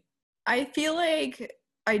 definitely. I feel like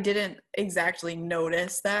I didn't exactly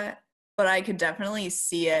notice that, but I could definitely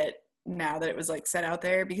see it now that it was like set out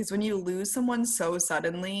there, because when you lose someone so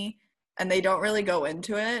suddenly and they don't really go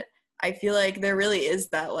into it, I feel like there really is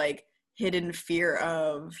that like hidden fear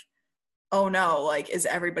of, oh no, like is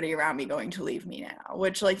everybody around me going to leave me now?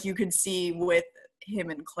 Which like you could see with him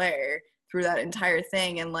and Claire through that entire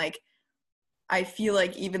thing. And like I feel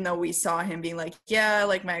like even though we saw him being like, yeah,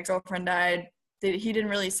 like my ex-girlfriend died, he didn't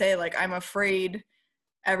really say like, I'm afraid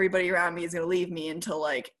everybody around me is going to leave me, until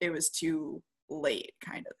like it was too late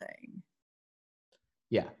kind of thing.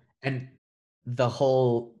 Yeah. And the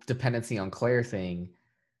whole dependency on Claire thing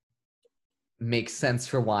makes sense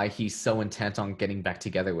for why he's so intent on getting back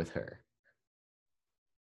together with her.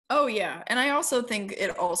 Oh yeah. And I also think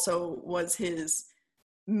it also was his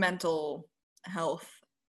mental health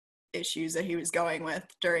issues that he was going with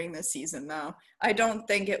during this season, though. I don't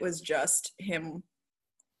think it was just him.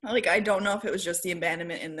 Like, I don't know if it was just the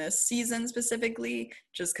abandonment in this season specifically,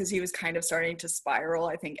 just because he was kind of starting to spiral.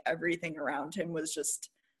 I think everything around him was just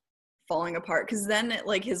falling apart, because then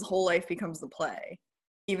like his whole life becomes the play,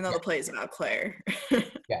 even though the play is about Claire.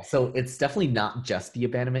 Yeah, so it's definitely not just the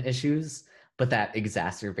abandonment issues, but that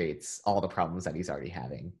exacerbates all the problems that he's already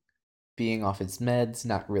having. Being off his meds,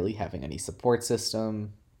 not really having any support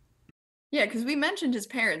system. Yeah, because we mentioned his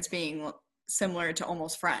parents being similar to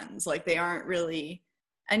almost friends. Like, they aren't really,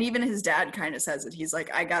 and even his dad kind of says it. He's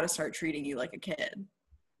like, I gotta start treating you like a kid.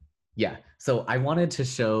 Yeah, so I wanted to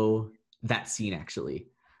show that scene actually.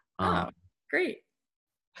 Oh, great.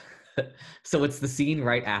 So it's the scene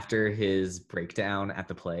right after his breakdown at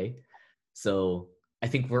the play. So I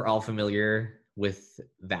think we're all familiar with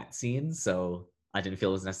that scene, so I didn't feel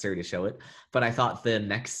it was necessary to show it. But I thought the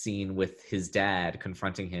next scene with his dad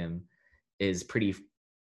confronting him is pretty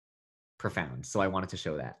profound, so I wanted to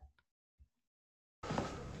show that.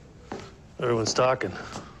 Everyone's talking.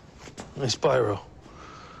 Hey, Spyro.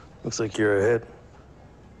 Looks like you're ahead.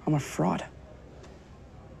 I'm a fraud.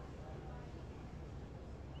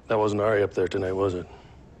 That wasn't Ari up there tonight, was it?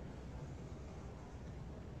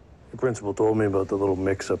 The principal told me about the little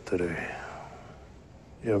mix-up today.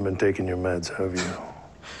 You haven't been taking your meds, have you?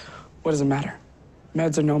 What does it matter?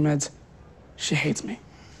 Meds or no meds, she hates me.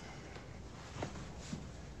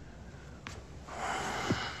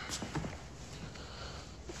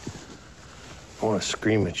 I want to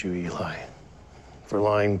scream at you, Eli, for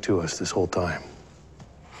lying to us this whole time.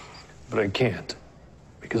 But I can't,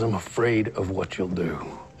 because I'm afraid of what you'll do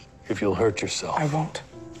if you'll hurt yourself. I won't.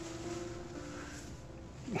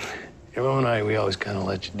 Your mom and I, we always kind of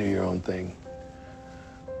let you do your own thing.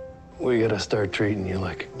 We gotta start treating you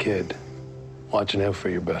like a kid, watching out for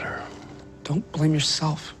you better. Don't blame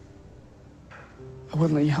yourself. I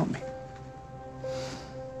wouldn't let you help me.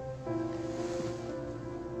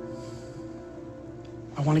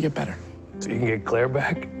 I want to get better. So you can get Claire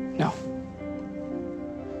back? No.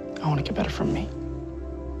 I want to get better from me.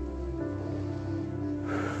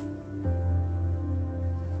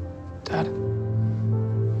 Dad?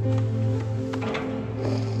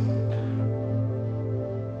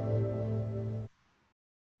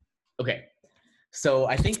 Okay, so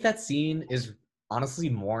I think that scene is honestly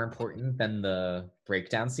more important than the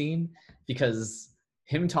breakdown scene, because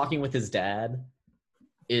him talking with his dad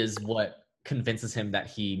is what convinces him that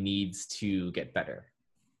he needs to get better.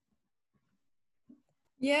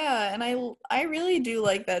 Yeah, and I really do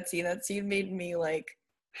like that scene. That scene made me like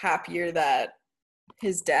happier that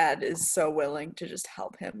his dad is so willing to just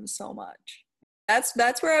help him so much.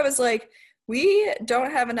 That's where I was like, we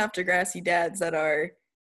don't have enough Degrassi dads that are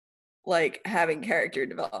like having character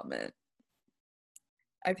development.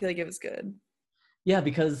 I feel like it was good. Yeah,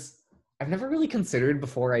 because I've never really considered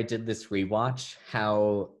before I did this rewatch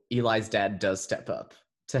how Eli's dad does step up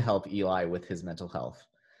to help Eli with his mental health.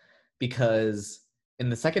 because in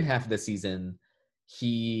the second half of the season,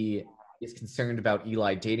 he is concerned about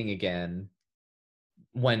Eli dating again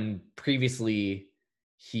when previously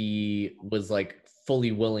he was like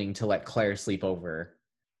fully willing to let Claire sleep over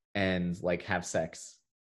and like have sex.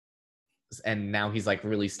 And now he's like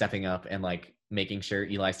really stepping up and like making sure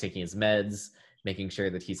Eli's taking his meds, making sure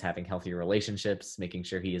that he's having healthy relationships, making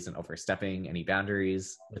sure he isn't overstepping any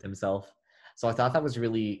boundaries with himself. So I thought that was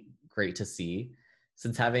really great to see,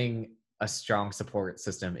 since having a strong support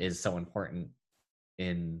system is so important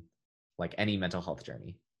in like any mental health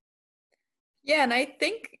journey. Yeah, and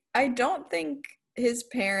I don't think his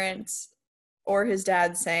parents or his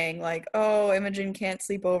dad saying like, "Oh, Imogen can't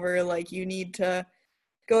sleep over, like you need to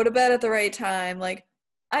go to bed at the right time." Like,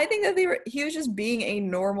 I think that he was just being a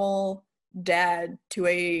normal dad to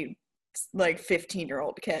a like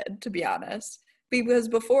 15-year-old kid, to be honest. Because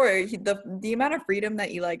before, the amount of freedom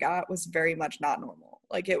that Eli got was very much not normal.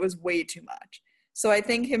 Like, it was way too much. So I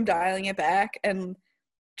think him dialing it back and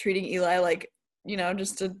treating Eli like,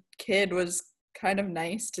 just a kid was kind of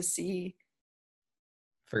nice to see.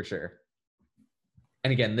 For sure.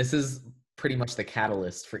 And again, this is pretty much the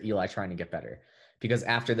catalyst for Eli trying to get better, because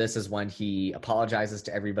after this is when he apologizes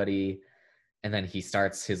to everybody, and then he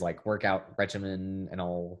starts his like workout regimen and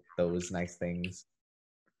all those nice things.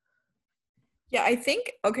 Yeah, I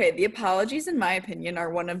think, okay, the apologies, in my opinion, are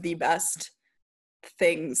one of the best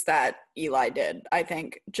things that Eli did. I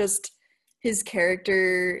think just his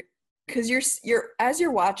character, because you're as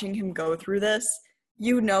you're watching him go through this,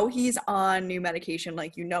 he's on new medication,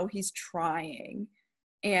 like he's trying,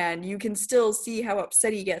 and you can still see how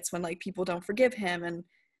upset he gets when like people don't forgive him. And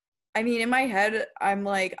I mean, in my head, I'm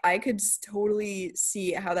like, I could totally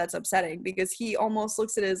see how that's upsetting, because he almost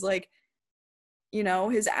looks at it as like,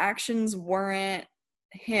 his actions weren't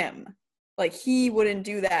him. Like, he wouldn't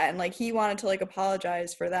do that, and like he wanted to like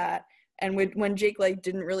apologize for that. And when Jake like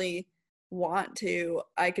didn't really want to,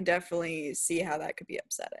 I could definitely see how that could be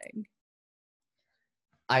upsetting.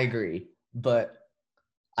 I agree, but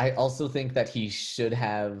I also think that he should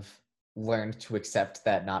have learned to accept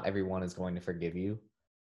that not everyone is going to forgive you.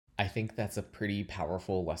 I think that's a pretty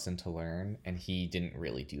powerful lesson to learn, and he didn't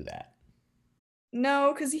really do that.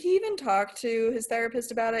 No, because he even talked to his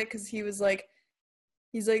therapist about it, because he's like,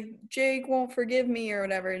 Jake won't forgive me or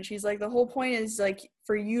whatever. And she's like, the whole point is like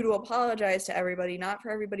for you to apologize to everybody, not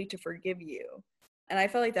for everybody to forgive you. And I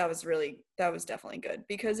felt like that was definitely good,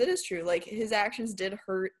 because it is true. Like, his actions did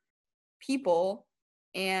hurt people,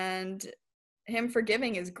 and him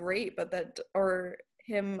forgiving is great, or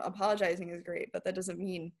him apologizing is great, but that doesn't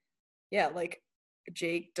mean, yeah, like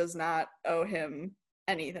Jake does not owe him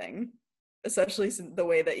anything, especially the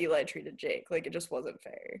way that Eli treated Jake. Like, it just wasn't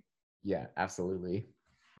fair. Yeah, absolutely.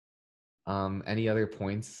 Any other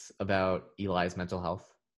points about Eli's mental health?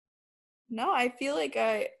 No, I feel like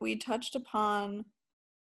we touched upon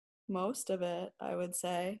most of it, I would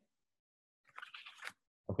say.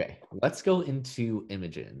 Okay, let's go into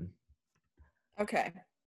Imogen. Okay.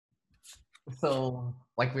 So,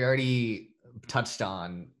 like we already touched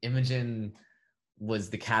on, Imogen was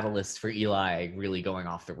the catalyst for Eli really going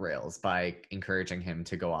off the rails by encouraging him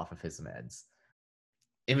to go off of his meds.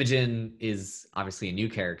 Imogen is obviously a new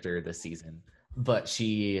character this season, but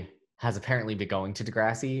she has apparently been going to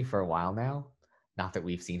Degrassi for a while now. Not that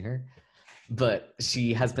we've seen her, but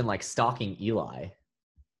she has been like stalking Eli.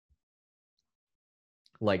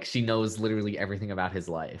 Like, she knows literally everything about his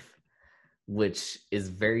life, which is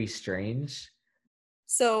very strange.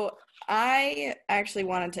 So I actually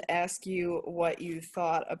wanted to ask you what you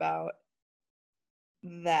thought about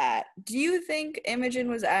that. Do you think Imogen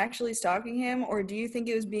was actually stalking him, or do you think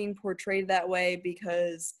it was being portrayed that way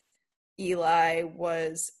because Eli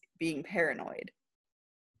was being paranoid?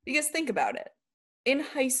 Because think about it. In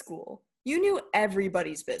high school, you knew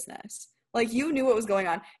everybody's business. Like, you knew what was going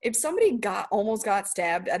on. If somebody almost got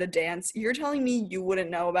stabbed at a dance, you're telling me you wouldn't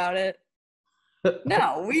know about it?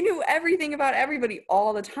 No, we knew everything about everybody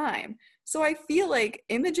all the time. So I feel like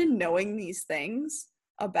Imogen knowing these things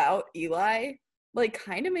about Eli like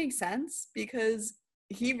kind of makes sense, because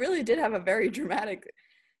he really did have a very dramatic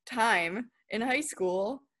time in high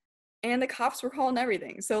school, and the cops were calling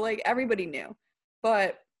everything. So like everybody knew.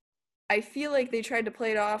 But I feel like they tried to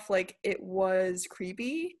play it off like it was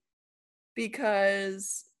creepy,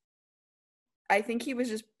 because I think he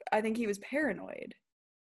was paranoid.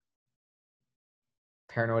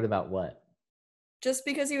 Paranoid about what? Just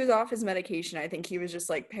because he was off his medication, I think he was just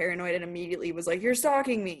like paranoid and immediately was like, "You're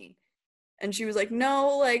stalking me." And she was like,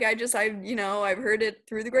 "No, like I've heard it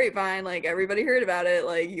through the grapevine, like everybody heard about it,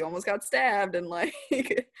 like you almost got stabbed," and like,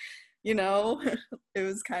 it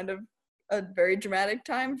was kind of a very dramatic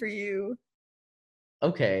time for you.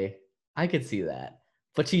 Okay, I could see that.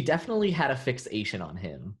 But she definitely had a fixation on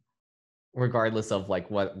him, regardless of like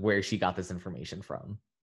where she got this information from.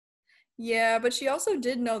 Yeah, but she also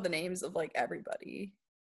did know the names of like everybody.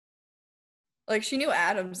 Like she knew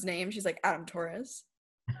Adam's name. She's like, Adam Torres.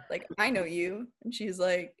 Like, I know you. And she's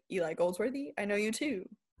like, Eli Goldsworthy, I know you too.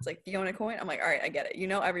 It's like Fiona Coyne. I'm like, all right, I get it. You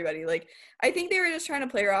know everybody. Like, I think they were just trying to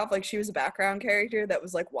play her off like she was a background character that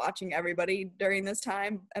was like watching everybody during this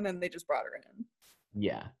time, and then they just brought her in.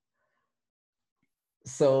 Yeah.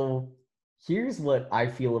 So here's what I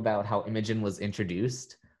feel about how Imogen was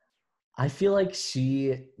introduced. I feel like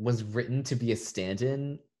she was written to be a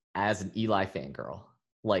stand-in as an Eli fangirl.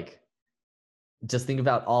 Like, just think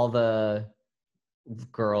about all the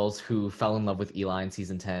girls who fell in love with Eli in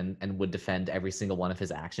season 10 and would defend every single one of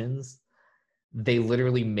his actions. They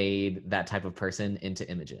literally made that type of person into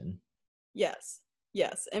Imogen. Yes.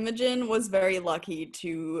 Yes. Imogen was very lucky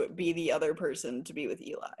to be the other person to be with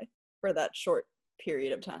Eli for that short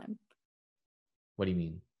period of time. What do you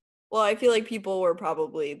mean? Well, I feel like people were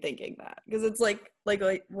probably thinking that because it's like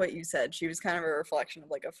what you said. She was kind of a reflection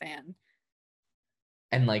of like a fan.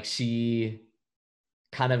 And like she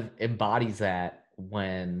kind of embodies that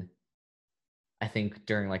when I think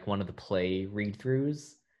during like one of the play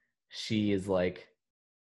read-throughs, she is like,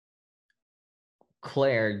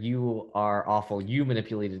 Claire, you are awful. You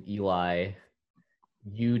manipulated Eli.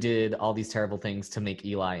 You did all these terrible things to make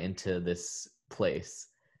Eli into this place,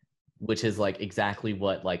 which is like exactly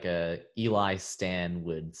what like a Eli stan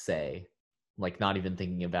would say, like not even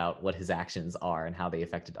thinking about what his actions are and how they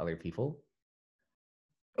affected other people.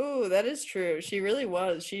 Oh, that is true. She really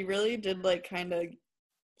was. She really did like kind of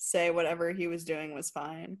say whatever he was doing was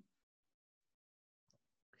fine.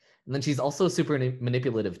 And then she's also super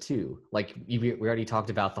manipulative too. Like we already talked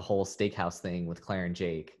about the whole steakhouse thing with Clare and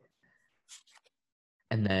Jake.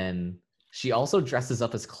 And then she also dresses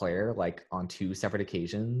up as Claire like on 2 separate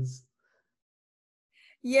occasions.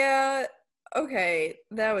 Yeah, okay,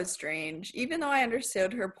 that was strange. Even though I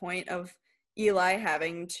understood her point of Eli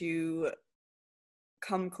having to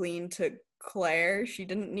come clean to Claire,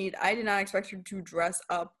 I did not expect her to dress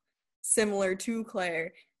up similar to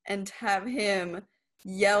Claire and have him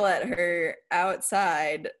yell at her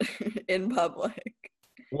outside in public.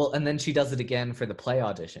 Well, and then she does it again for the play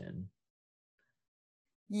audition.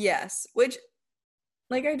 Yes, which,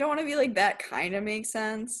 like, I don't want to be like, that kind of makes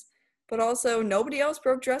sense, but also nobody else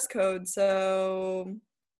broke dress code, so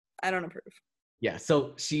I don't approve. Yeah,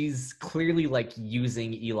 so she's clearly like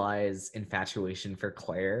using Eli's infatuation for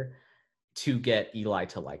Claire to get Eli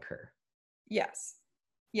to like her. Yes.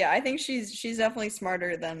 Yeah, I think she's definitely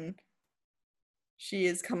smarter than she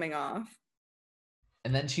is coming off.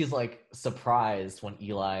 And then she's like surprised when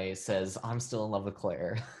Eli says, I'm still in love with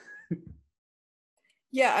Claire.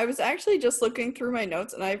 Yeah, I was actually just looking through my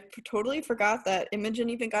notes and I totally forgot that Imogen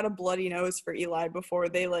even got a bloody nose for Eli before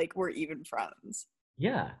they like were even friends.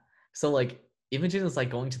 Yeah. So like Imogen is like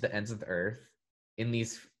going to the ends of the earth in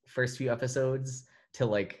these first few episodes to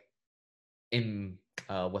like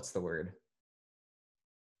what's the word?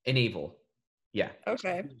 Enable. Yeah.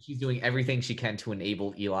 Okay. She's doing everything she can to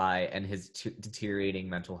enable Eli and his deteriorating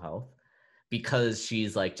mental health because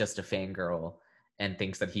she's like just a fangirl and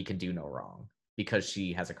thinks that he can do no wrong because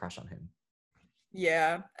she has a crush on him.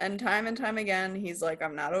 Yeah, and time again, he's like,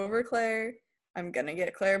 I'm not over Claire. I'm gonna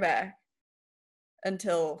get Claire back.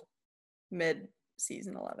 Until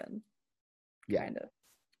mid-season 11. Yeah. Kind of.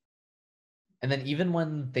 And then even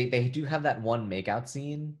when they do have that one makeout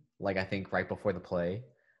scene, like I think right before the play,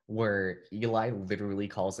 where Eli literally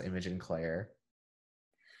calls Imogen Claire.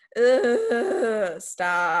 Ugh,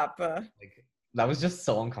 stop. Like that was just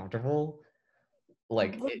so uncomfortable.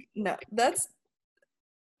 Like Look, no, that's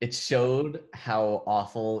it showed how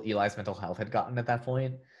awful Eli's mental health had gotten at that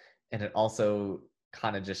point, and it also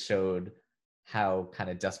kind of just showed how kind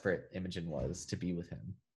of desperate Imogen was to be with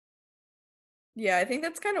him. yeah, I think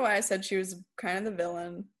that's kind of why I said she was kind of the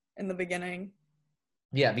villain in the beginning.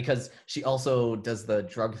 Yeah, because she also does the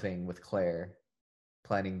drug thing with Claire,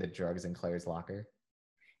 planting the drugs in Claire's locker.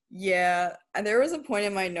 Yeah, and there was a point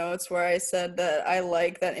in my notes where I said that I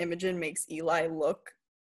like that Imogen makes Eli look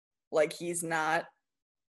like he's not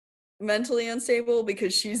mentally unstable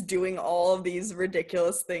because she's doing all of these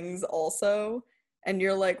ridiculous things also. And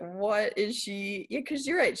you're like, what is she? Yeah, because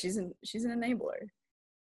you're right. She's an enabler.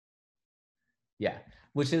 Yeah,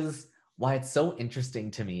 which is why it's so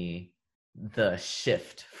interesting to me, the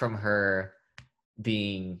shift from her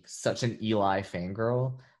being such an Eli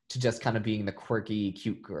fangirl to just kind of being the quirky,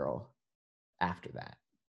 cute girl after that.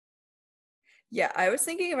 Yeah, I was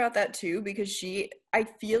thinking about that too because I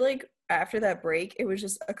feel like after that break, it was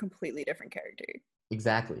just a completely different character.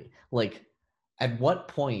 Exactly. Like, at what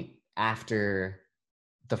point after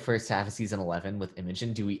the first half of season 11 with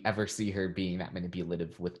Imogen do we ever see her being that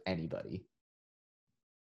manipulative with anybody?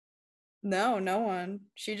 No, no one.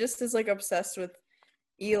 She just is like obsessed with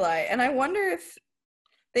Eli. And I wonder if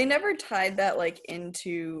they never tied that like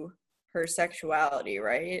into her sexuality,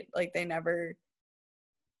 right? Like they never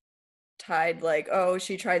tied like, oh,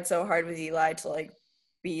 she tried so hard with Eli to like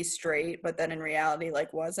be straight, but then in reality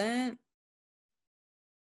like wasn't.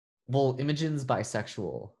 Well, Imogen's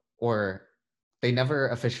bisexual, or they never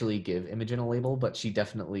officially give Imogen a label, but she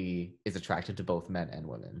definitely is attracted to both men and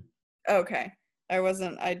women. Okay. I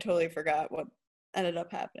totally forgot what ended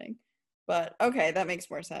up happening. But okay, that makes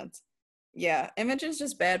more sense. Yeah, Imogen's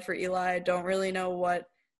just bad for Eli. I don't really know what.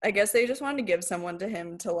 I guess they just wanted to give someone to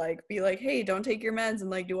him to like be like, hey, don't take your meds and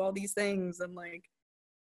like do all these things and like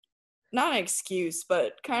not an excuse,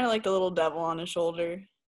 but kind of like the little devil on his shoulder.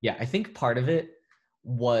 Yeah, I think part of it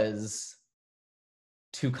was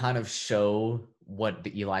to kind of show what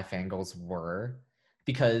the Eli fangirls were,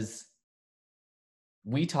 because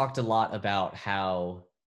we talked a lot about how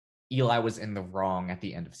Eli was in the wrong at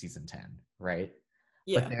the end of season 10, right?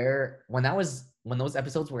 Yeah. But when those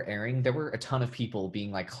episodes were airing, there were a ton of people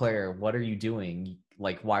being like, Claire, what are you doing?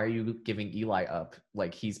 Like, why are you giving Eli up?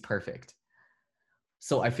 Like, he's perfect.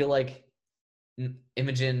 So I feel like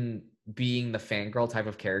Imogen being the fangirl type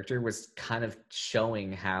of character was kind of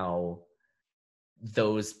showing how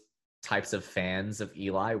those types of fans of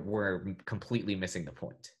Eli were completely missing the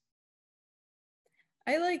point.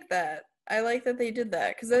 I like that. I like that they did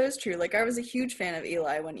that because that is true. Like I was a huge fan of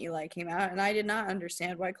Eli when Eli came out, and I did not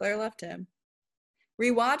understand why Claire left him.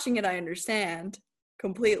 Rewatching it, I understand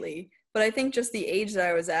completely, but I think just the age that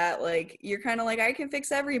I was at, like you're kind of like I can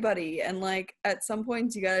fix everybody, and like at some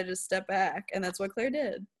points you gotta just step back, and that's what Claire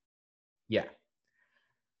did. Yeah.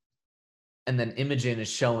 And then Imogen is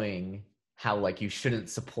showing how like you shouldn't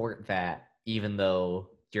support that, even though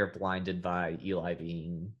you're blinded by Eli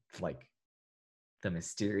being like the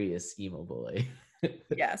mysterious emo boy.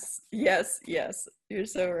 Yes, yes, yes. You're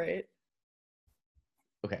so right.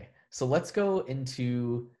 Okay, so let's go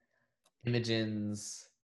into Imogen's,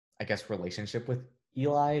 I guess, relationship with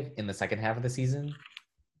Eli in the second half of the season.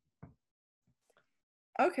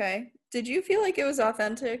 Okay. Did you feel like it was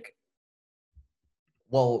authentic?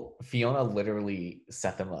 Well, Fiona literally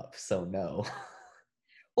set them up, so no.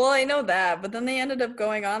 Well, I know that, but then they ended up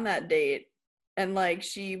going on that date, and like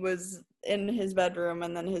she was in his bedroom,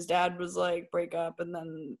 and then his dad was like, break up, and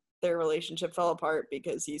then their relationship fell apart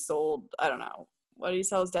because he sold, I don't know, what did he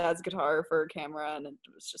sell his dad's guitar for a camera, and it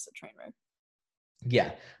was just a train wreck.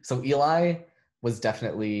 Yeah, so Eli was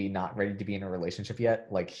definitely not ready to be in a relationship yet.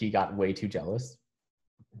 Like, he got way too jealous.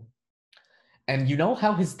 And you know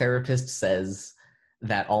how his therapist says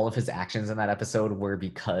that all of his actions in that episode were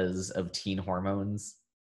because of teen hormones?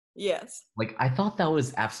 Yes. Like, I thought that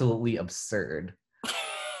was absolutely absurd.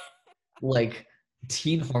 Like,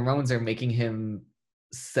 teen hormones are making him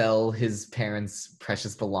sell his parents'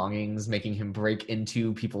 precious belongings, making him break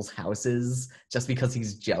into people's houses just because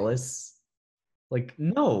he's jealous. Like,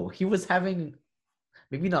 no, he was having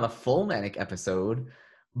maybe not a full manic episode,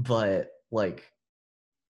 but like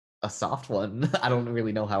a soft one. I don't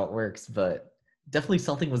really know how it works, but definitely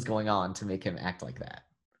something was going on to make him act like that.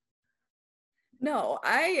 No,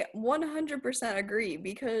 I 100% agree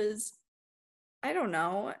because I don't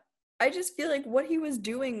know. I just feel like what he was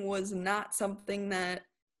doing was not something that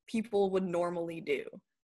people would normally do.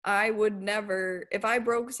 I would never, if I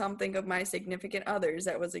broke something of my significant other's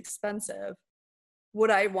that was expensive, would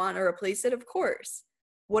I want to replace it? Of course.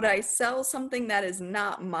 Would I sell something that is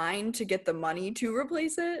not mine to get the money to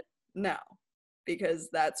replace it? No, because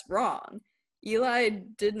that's wrong. Eli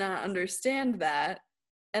did not understand that.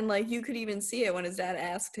 And like you could even see it when his dad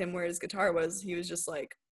asked him where his guitar was. He was just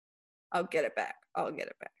like, I'll get it back. I'll get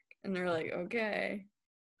it back. And they're like, okay.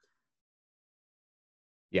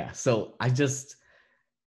 Yeah, so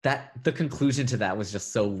the conclusion to that was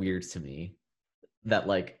just so weird to me. That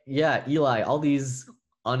like, yeah, Eli, all these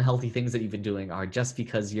unhealthy things that you've been doing are just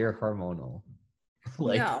because you're hormonal.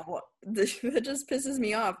 Like, No, that just pisses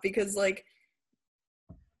me off because like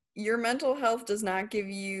your mental health does not give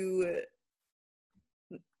you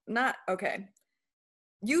not okay.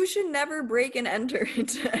 You should never break and enter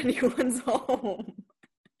into anyone's home.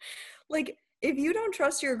 Like, if you don't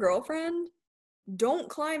trust your girlfriend, don't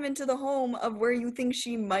climb into the home of where you think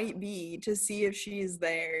she might be to see if she's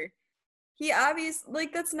there. He obviously,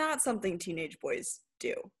 like, that's not something teenage boys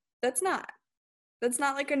do. That's not. That's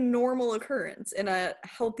not like a normal occurrence in a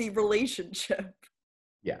healthy relationship.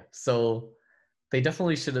 yeah. So They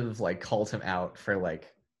definitely should have like called him out for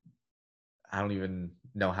like, I don't even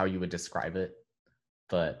know how you would describe it,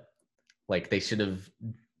 but like they should have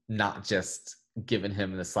not just given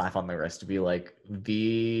him the slap on the wrist to be like,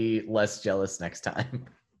 be less jealous next time.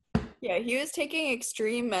 Yeah, he was taking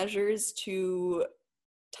extreme measures to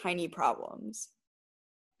tiny problems.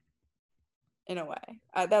 In a way,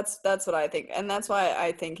 that's what I think, and that's why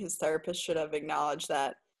I think his therapist should have acknowledged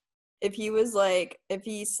that if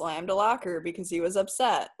he slammed a locker because he was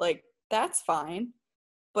upset, like that's fine,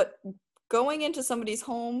 but going into somebody's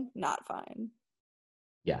home, not fine.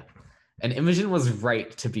 Yeah. And Imogen was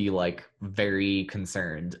right to be like very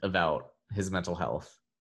concerned about his mental health.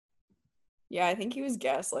 Yeah, I think he was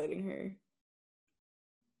gaslighting her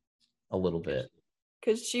A little bit.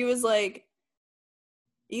 because she was like,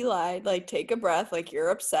 Eli, like, take a breath, like, you're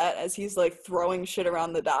upset, as he's like throwing shit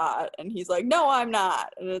around the dot, and he's like, no, I'm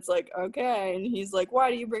not. And it's like, okay. And he's like, why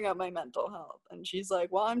do you bring up my mental health? And she's like,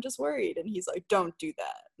 well, I'm just worried. And he's like, don't do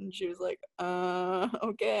that. And she was like,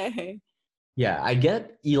 okay. Yeah, I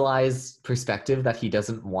get Eli's perspective that he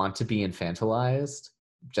doesn't want to be infantilized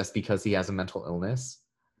just because he has a mental illness.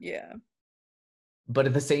 Yeah. But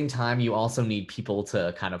at the same time, you also need people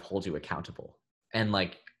to kind of hold you accountable. And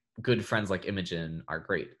like good friends like Imogen are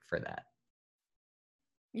great for that.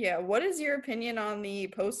 Yeah. What is your opinion on the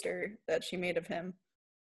poster that she made of him?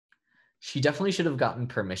 She definitely should have gotten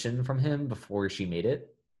permission from him before she made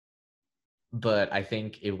it. But I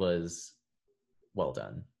think it was well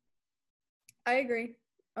done. I agree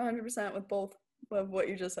 100% with both of what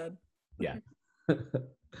you just said. Yeah.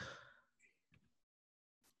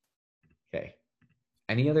 Okay.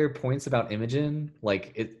 Any other points about Imogen?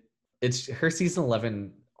 Like it's her season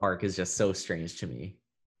 11 arc is just so strange to me.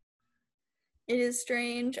 It is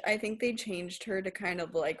strange. I think they changed her to kind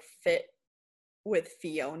of like fit with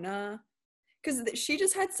Fiona because she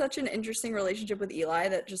just had such an interesting relationship with Eli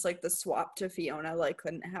that just like the swap to Fiona like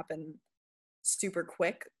couldn't happen super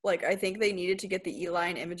quick. Like I think they needed to get the Eli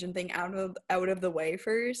and Imogen thing out of the way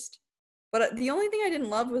first. But the only thing I didn't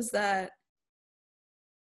love was that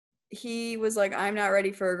he was like, I'm not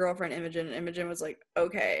ready for a girlfriend, Imogen. And Imogen was like,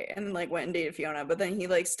 okay, and then like went and dated Fiona. But then he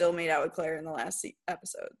like still made out with Claire in the last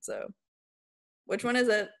episode. So which one is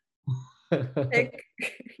it? Pick.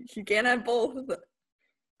 You can't have both.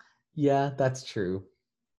 Yeah, that's true.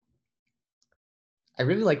 I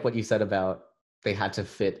really like what you said about they had to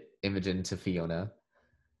fit Imogen to Fiona.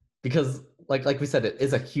 Because like we said, it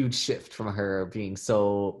is a huge shift from her being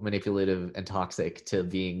so manipulative and toxic to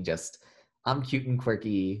being just, I'm cute and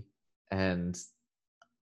quirky and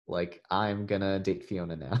like I'm gonna date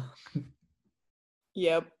Fiona now.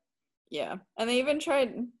 Yep. Yeah. And they even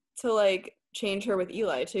tried to like change her with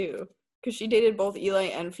Eli too. Because she dated both Eli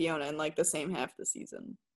and Fiona in like the same half of the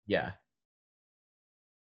season. Yeah.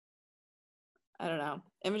 I don't know.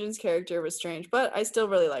 Imogen's character was strange, but I still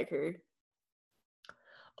really like her.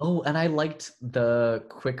 Oh, and I liked the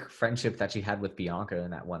quick friendship that she had with Bianca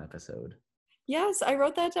in that one episode. Yes, I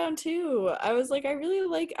wrote that down too. I was like,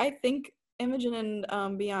 I think Imogen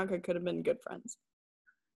and Bianca could have been good friends.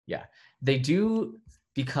 Yeah. They do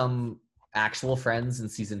become actual friends in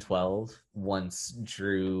season 12 once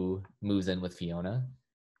Drew moves in with Fiona.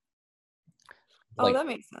 That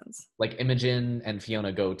makes sense. Like Imogen and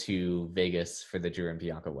Fiona go to Vegas for the Drew and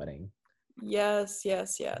Bianca wedding. Yes.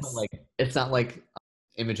 But like it's not like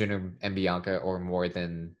Imogen and Bianca or more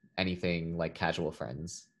than anything like casual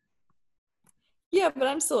friends. Yeah, but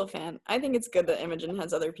I'm still a fan. I think it's good that Imogen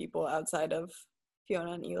has other people outside of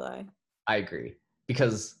Fiona and Eli. I agree.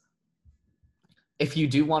 Because if you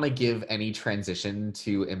do want to give any transition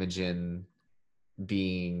to Imogen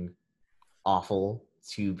being awful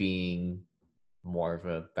to being more of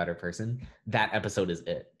a better person, that episode is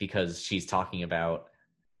it. Because she's talking about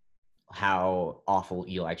how awful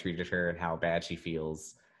Eli treated her and how bad she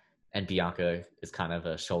feels. And Bianca is kind of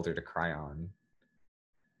a shoulder to cry on.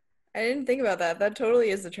 I didn't think about that. That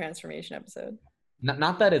totally is the transformation episode.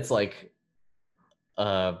 Not that it's like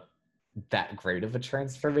that great of a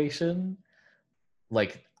transformation.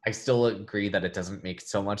 Like I still agree that it doesn't make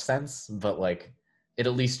so much sense, but like it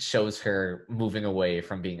at least shows her moving away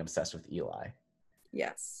from being obsessed with Eli.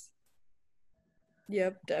 Yes.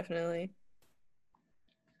 Yep, definitely.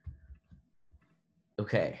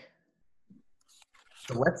 Okay.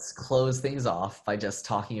 So let's close things off by just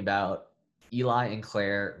talking about Eli and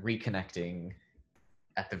Clare reconnecting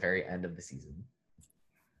at the very end of the season.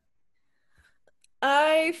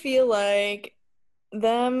 I feel like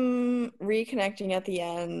them reconnecting at the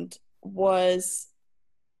end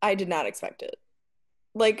I did not expect it.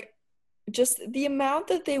 Like, just the amount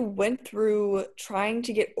that they went through trying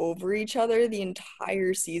to get over each other the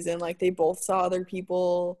entire season. Like they both saw other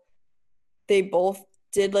people. They both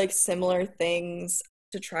did like similar things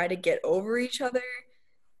to try to get over each other.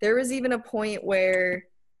 There was even a point where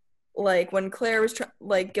like when Claire was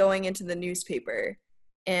like going into the newspaper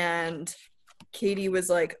and Katie was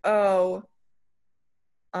like, "Oh,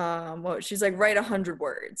 well, she's like, write 100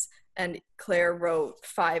 words." And Claire wrote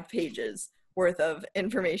 5 pages worth of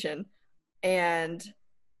information. And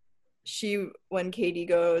when Katie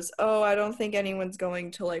goes, "Oh, I don't think anyone's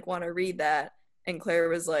going to like want to read that." And Claire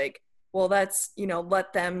was like, "Well, that's,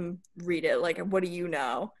 let them read it. Like, what do you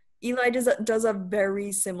know?" Eli does a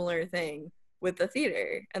very similar thing with the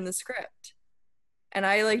theater and the script. And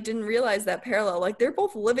I like didn't realize that parallel. Like they're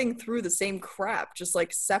both living through the same crap, just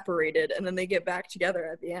like separated, and then they get back together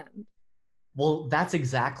at the end. Well, that's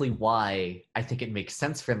exactly why I think it makes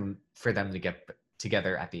sense for them to get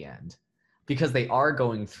together at the end, because they are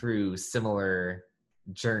going through similar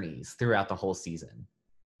journeys throughout the whole season.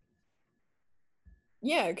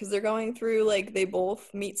 Yeah, because they're going through like they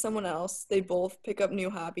both meet someone else, they both pick up new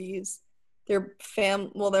hobbies. Their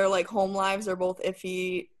like home lives are both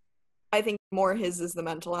iffy. I think more his is the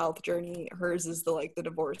mental health journey, hers is the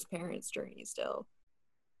divorced parents journey still.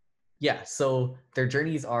 Yeah, so their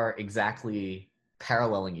journeys are exactly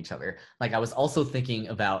paralleling each other. Like I was also thinking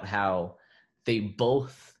about how they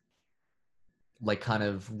both like kind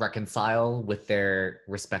of reconcile with their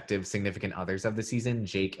respective significant others of the season,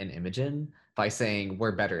 Jake and Imogen, by saying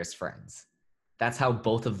we're better as friends. That's how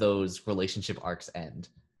both of those relationship arcs end.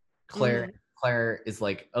 Claire is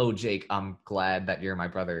like, "Oh, Jake, I'm glad that you're my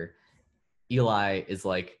brother." Eli is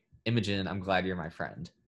like, "Imogen, I'm glad you're my friend."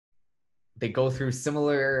 They go through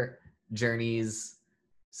similar journeys,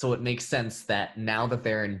 so it makes sense that now that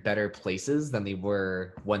they're in better places than they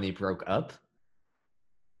were when they broke up,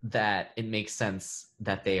 that it makes sense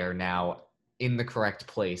that they are now in the correct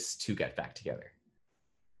place to get back together.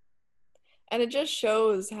 And it just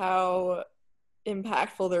shows how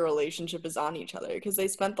impactful their relationship is on each other because they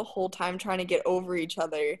spent the whole time trying to get over each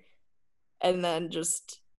other, and then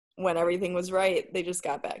just when everything was right, they just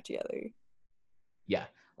got back together. Yeah,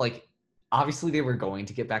 like obviously they were going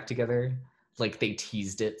to get back together. Like they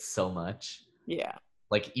teased it so much. Yeah.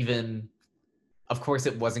 Like even, of course,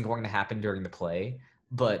 it wasn't going to happen during the play,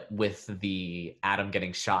 but with the Adam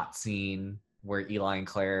getting shot scene where Eli and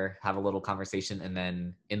Claire have a little conversation, and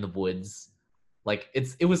then in the woods, like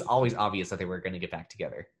it was always obvious that they were going to get back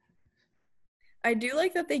together. I do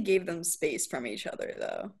like that they gave them space from each other,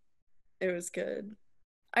 though. It was good.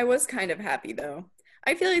 I was kind of happy, though.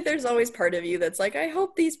 I feel like there's always part of you that's like, I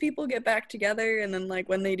hope these people get back together. And then, like,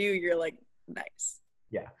 when they do, you're like, nice.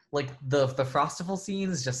 Yeah, like the Frostival scene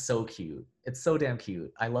is just so cute. It's so damn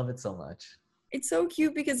cute. I love it so much. It's so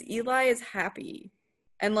cute because Eli is happy.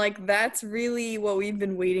 And, like, that's really what we've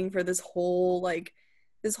been waiting for this whole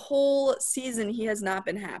season. He has not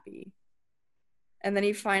been happy. And then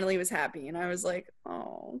he finally was happy. And I was like,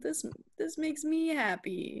 oh, this makes me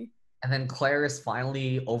happy. And then Claire is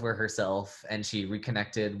finally over herself, and she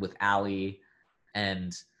reconnected with Allie.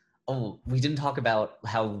 And oh, we didn't talk about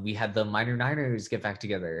how we had the Minor Niners get back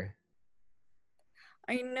together.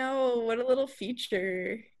 I know, what a little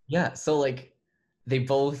feature. Yeah, so like they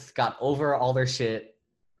both got over all their shit.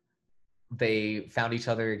 They found each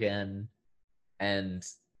other again, and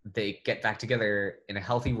they get back together in a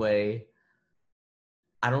healthy way.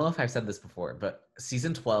 I don't know if I've said this before, but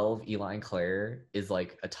season 12, Eli and Clare is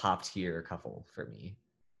like a top tier couple for me.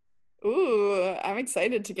 Ooh, I'm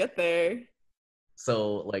excited to get there.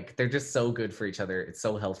 So like they're just so good for each other. It's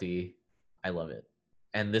so healthy. I love it.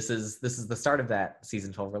 And this is the start of that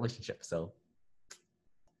season 12 relationship. So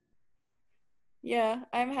Yeah,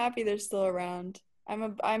 I'm happy they're still around.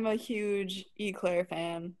 I'm a huge Eclare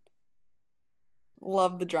fan.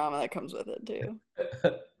 Love the drama that comes with it too.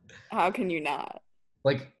 How can you not?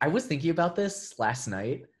 like I was thinking about this last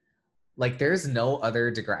night. Like there's no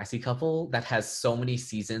other Degrassi couple that has so many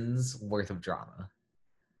seasons worth of drama.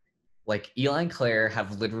 Like Eli and Claire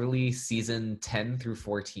have literally season 10 through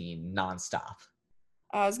 14 nonstop.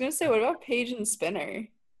 I was gonna say, what about Paige and Spinner?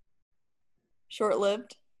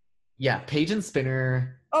 Short-lived. Yeah, Paige and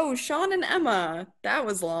Spinner, Oh, Sean and Emma. That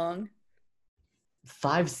was long.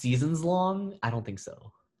 5 seasons long? I don't think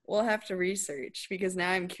so. We'll have to research because now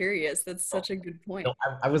I'm curious. That's such a good point. No,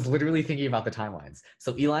 I was literally thinking about the timelines.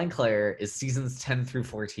 So Eli and Claire is seasons 10 through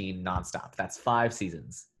 14 nonstop. That's 5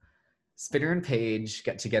 seasons. Spinner and Paige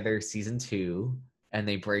get together season 2, and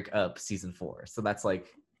they break up season 4. So that's like,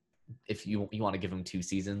 if you want to give them 2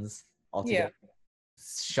 seasons altogether. Yeah.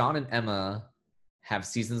 Sean and Emma have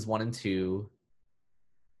seasons 1 and 2.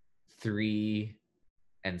 3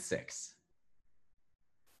 and 6.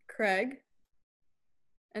 Craig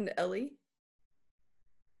and Ellie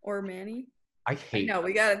or Manny. I hate. No,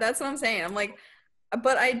 we got it. That's what I'm saying. I'm like,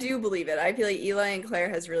 but I do believe it. I feel like Eli and Clare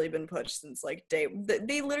has really been pushed since like day.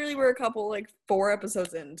 They literally were a couple like 4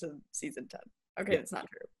 episodes into season 10. Okay, that's not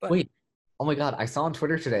true. But wait, oh my god! I saw on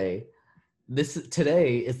Twitter today.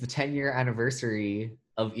 Today is the 10-year anniversary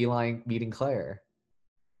of Eli meeting Clare.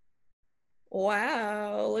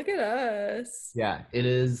 wow, look at us. Yeah, it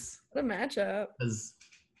is. What a matchup. Because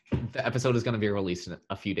the episode is going to be released in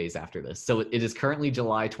a few days after this. So it is currently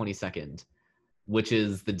July 22nd, which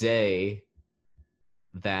is the day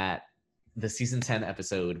that the season 10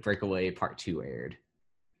 episode Breakaway Part 2 aired,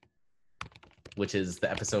 which is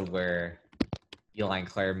the episode where Eli and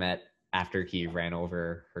Clare met after he ran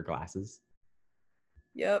over her glasses.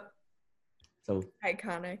 Yep. So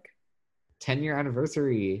iconic. 10-year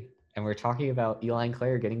anniversary, and we're talking about Eli and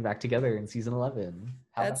Clare getting back together in season 11.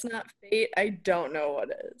 That's not fate. I don't know what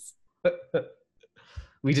is.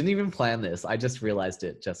 We didn't even plan this. I just realized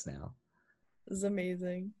it just now. This is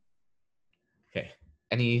amazing. Okay.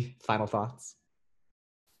 Any final thoughts?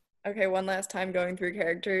 Okay, one last time going through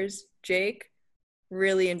characters. Jake,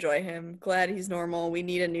 really enjoy him. Glad he's normal. We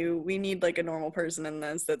need like a normal person in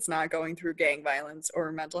this that's not going through gang violence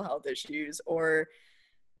or mental health issues or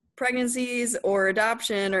pregnancies or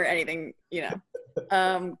adoption or anything, you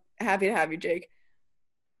know. Happy to have you, Jake.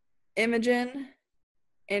 Imogen,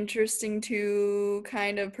 interesting to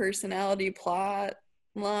kind of personality plot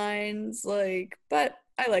lines, like, but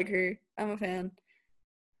I like her. I'm a fan.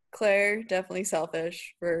 Clare, definitely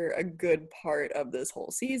selfish for a good part of this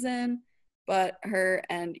whole season, but her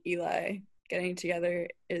and Eli getting together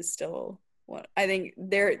is still what I think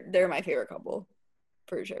they're my favorite couple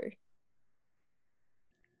for sure.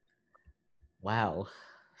 Wow,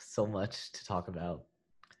 so much to talk about.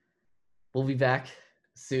 We'll be back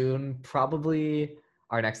soon. Probably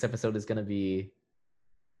our next episode is going to be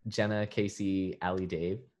Jenna, Casey, Allie,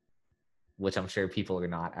 Dave, which I'm sure people are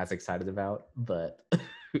not as excited about, but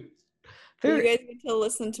You guys get to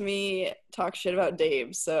listen to me talk shit about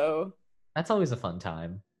Dave, so that's always a fun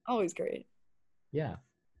time. always great. Yeah.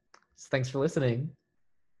 So thanks for listening.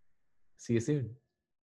 See you soon.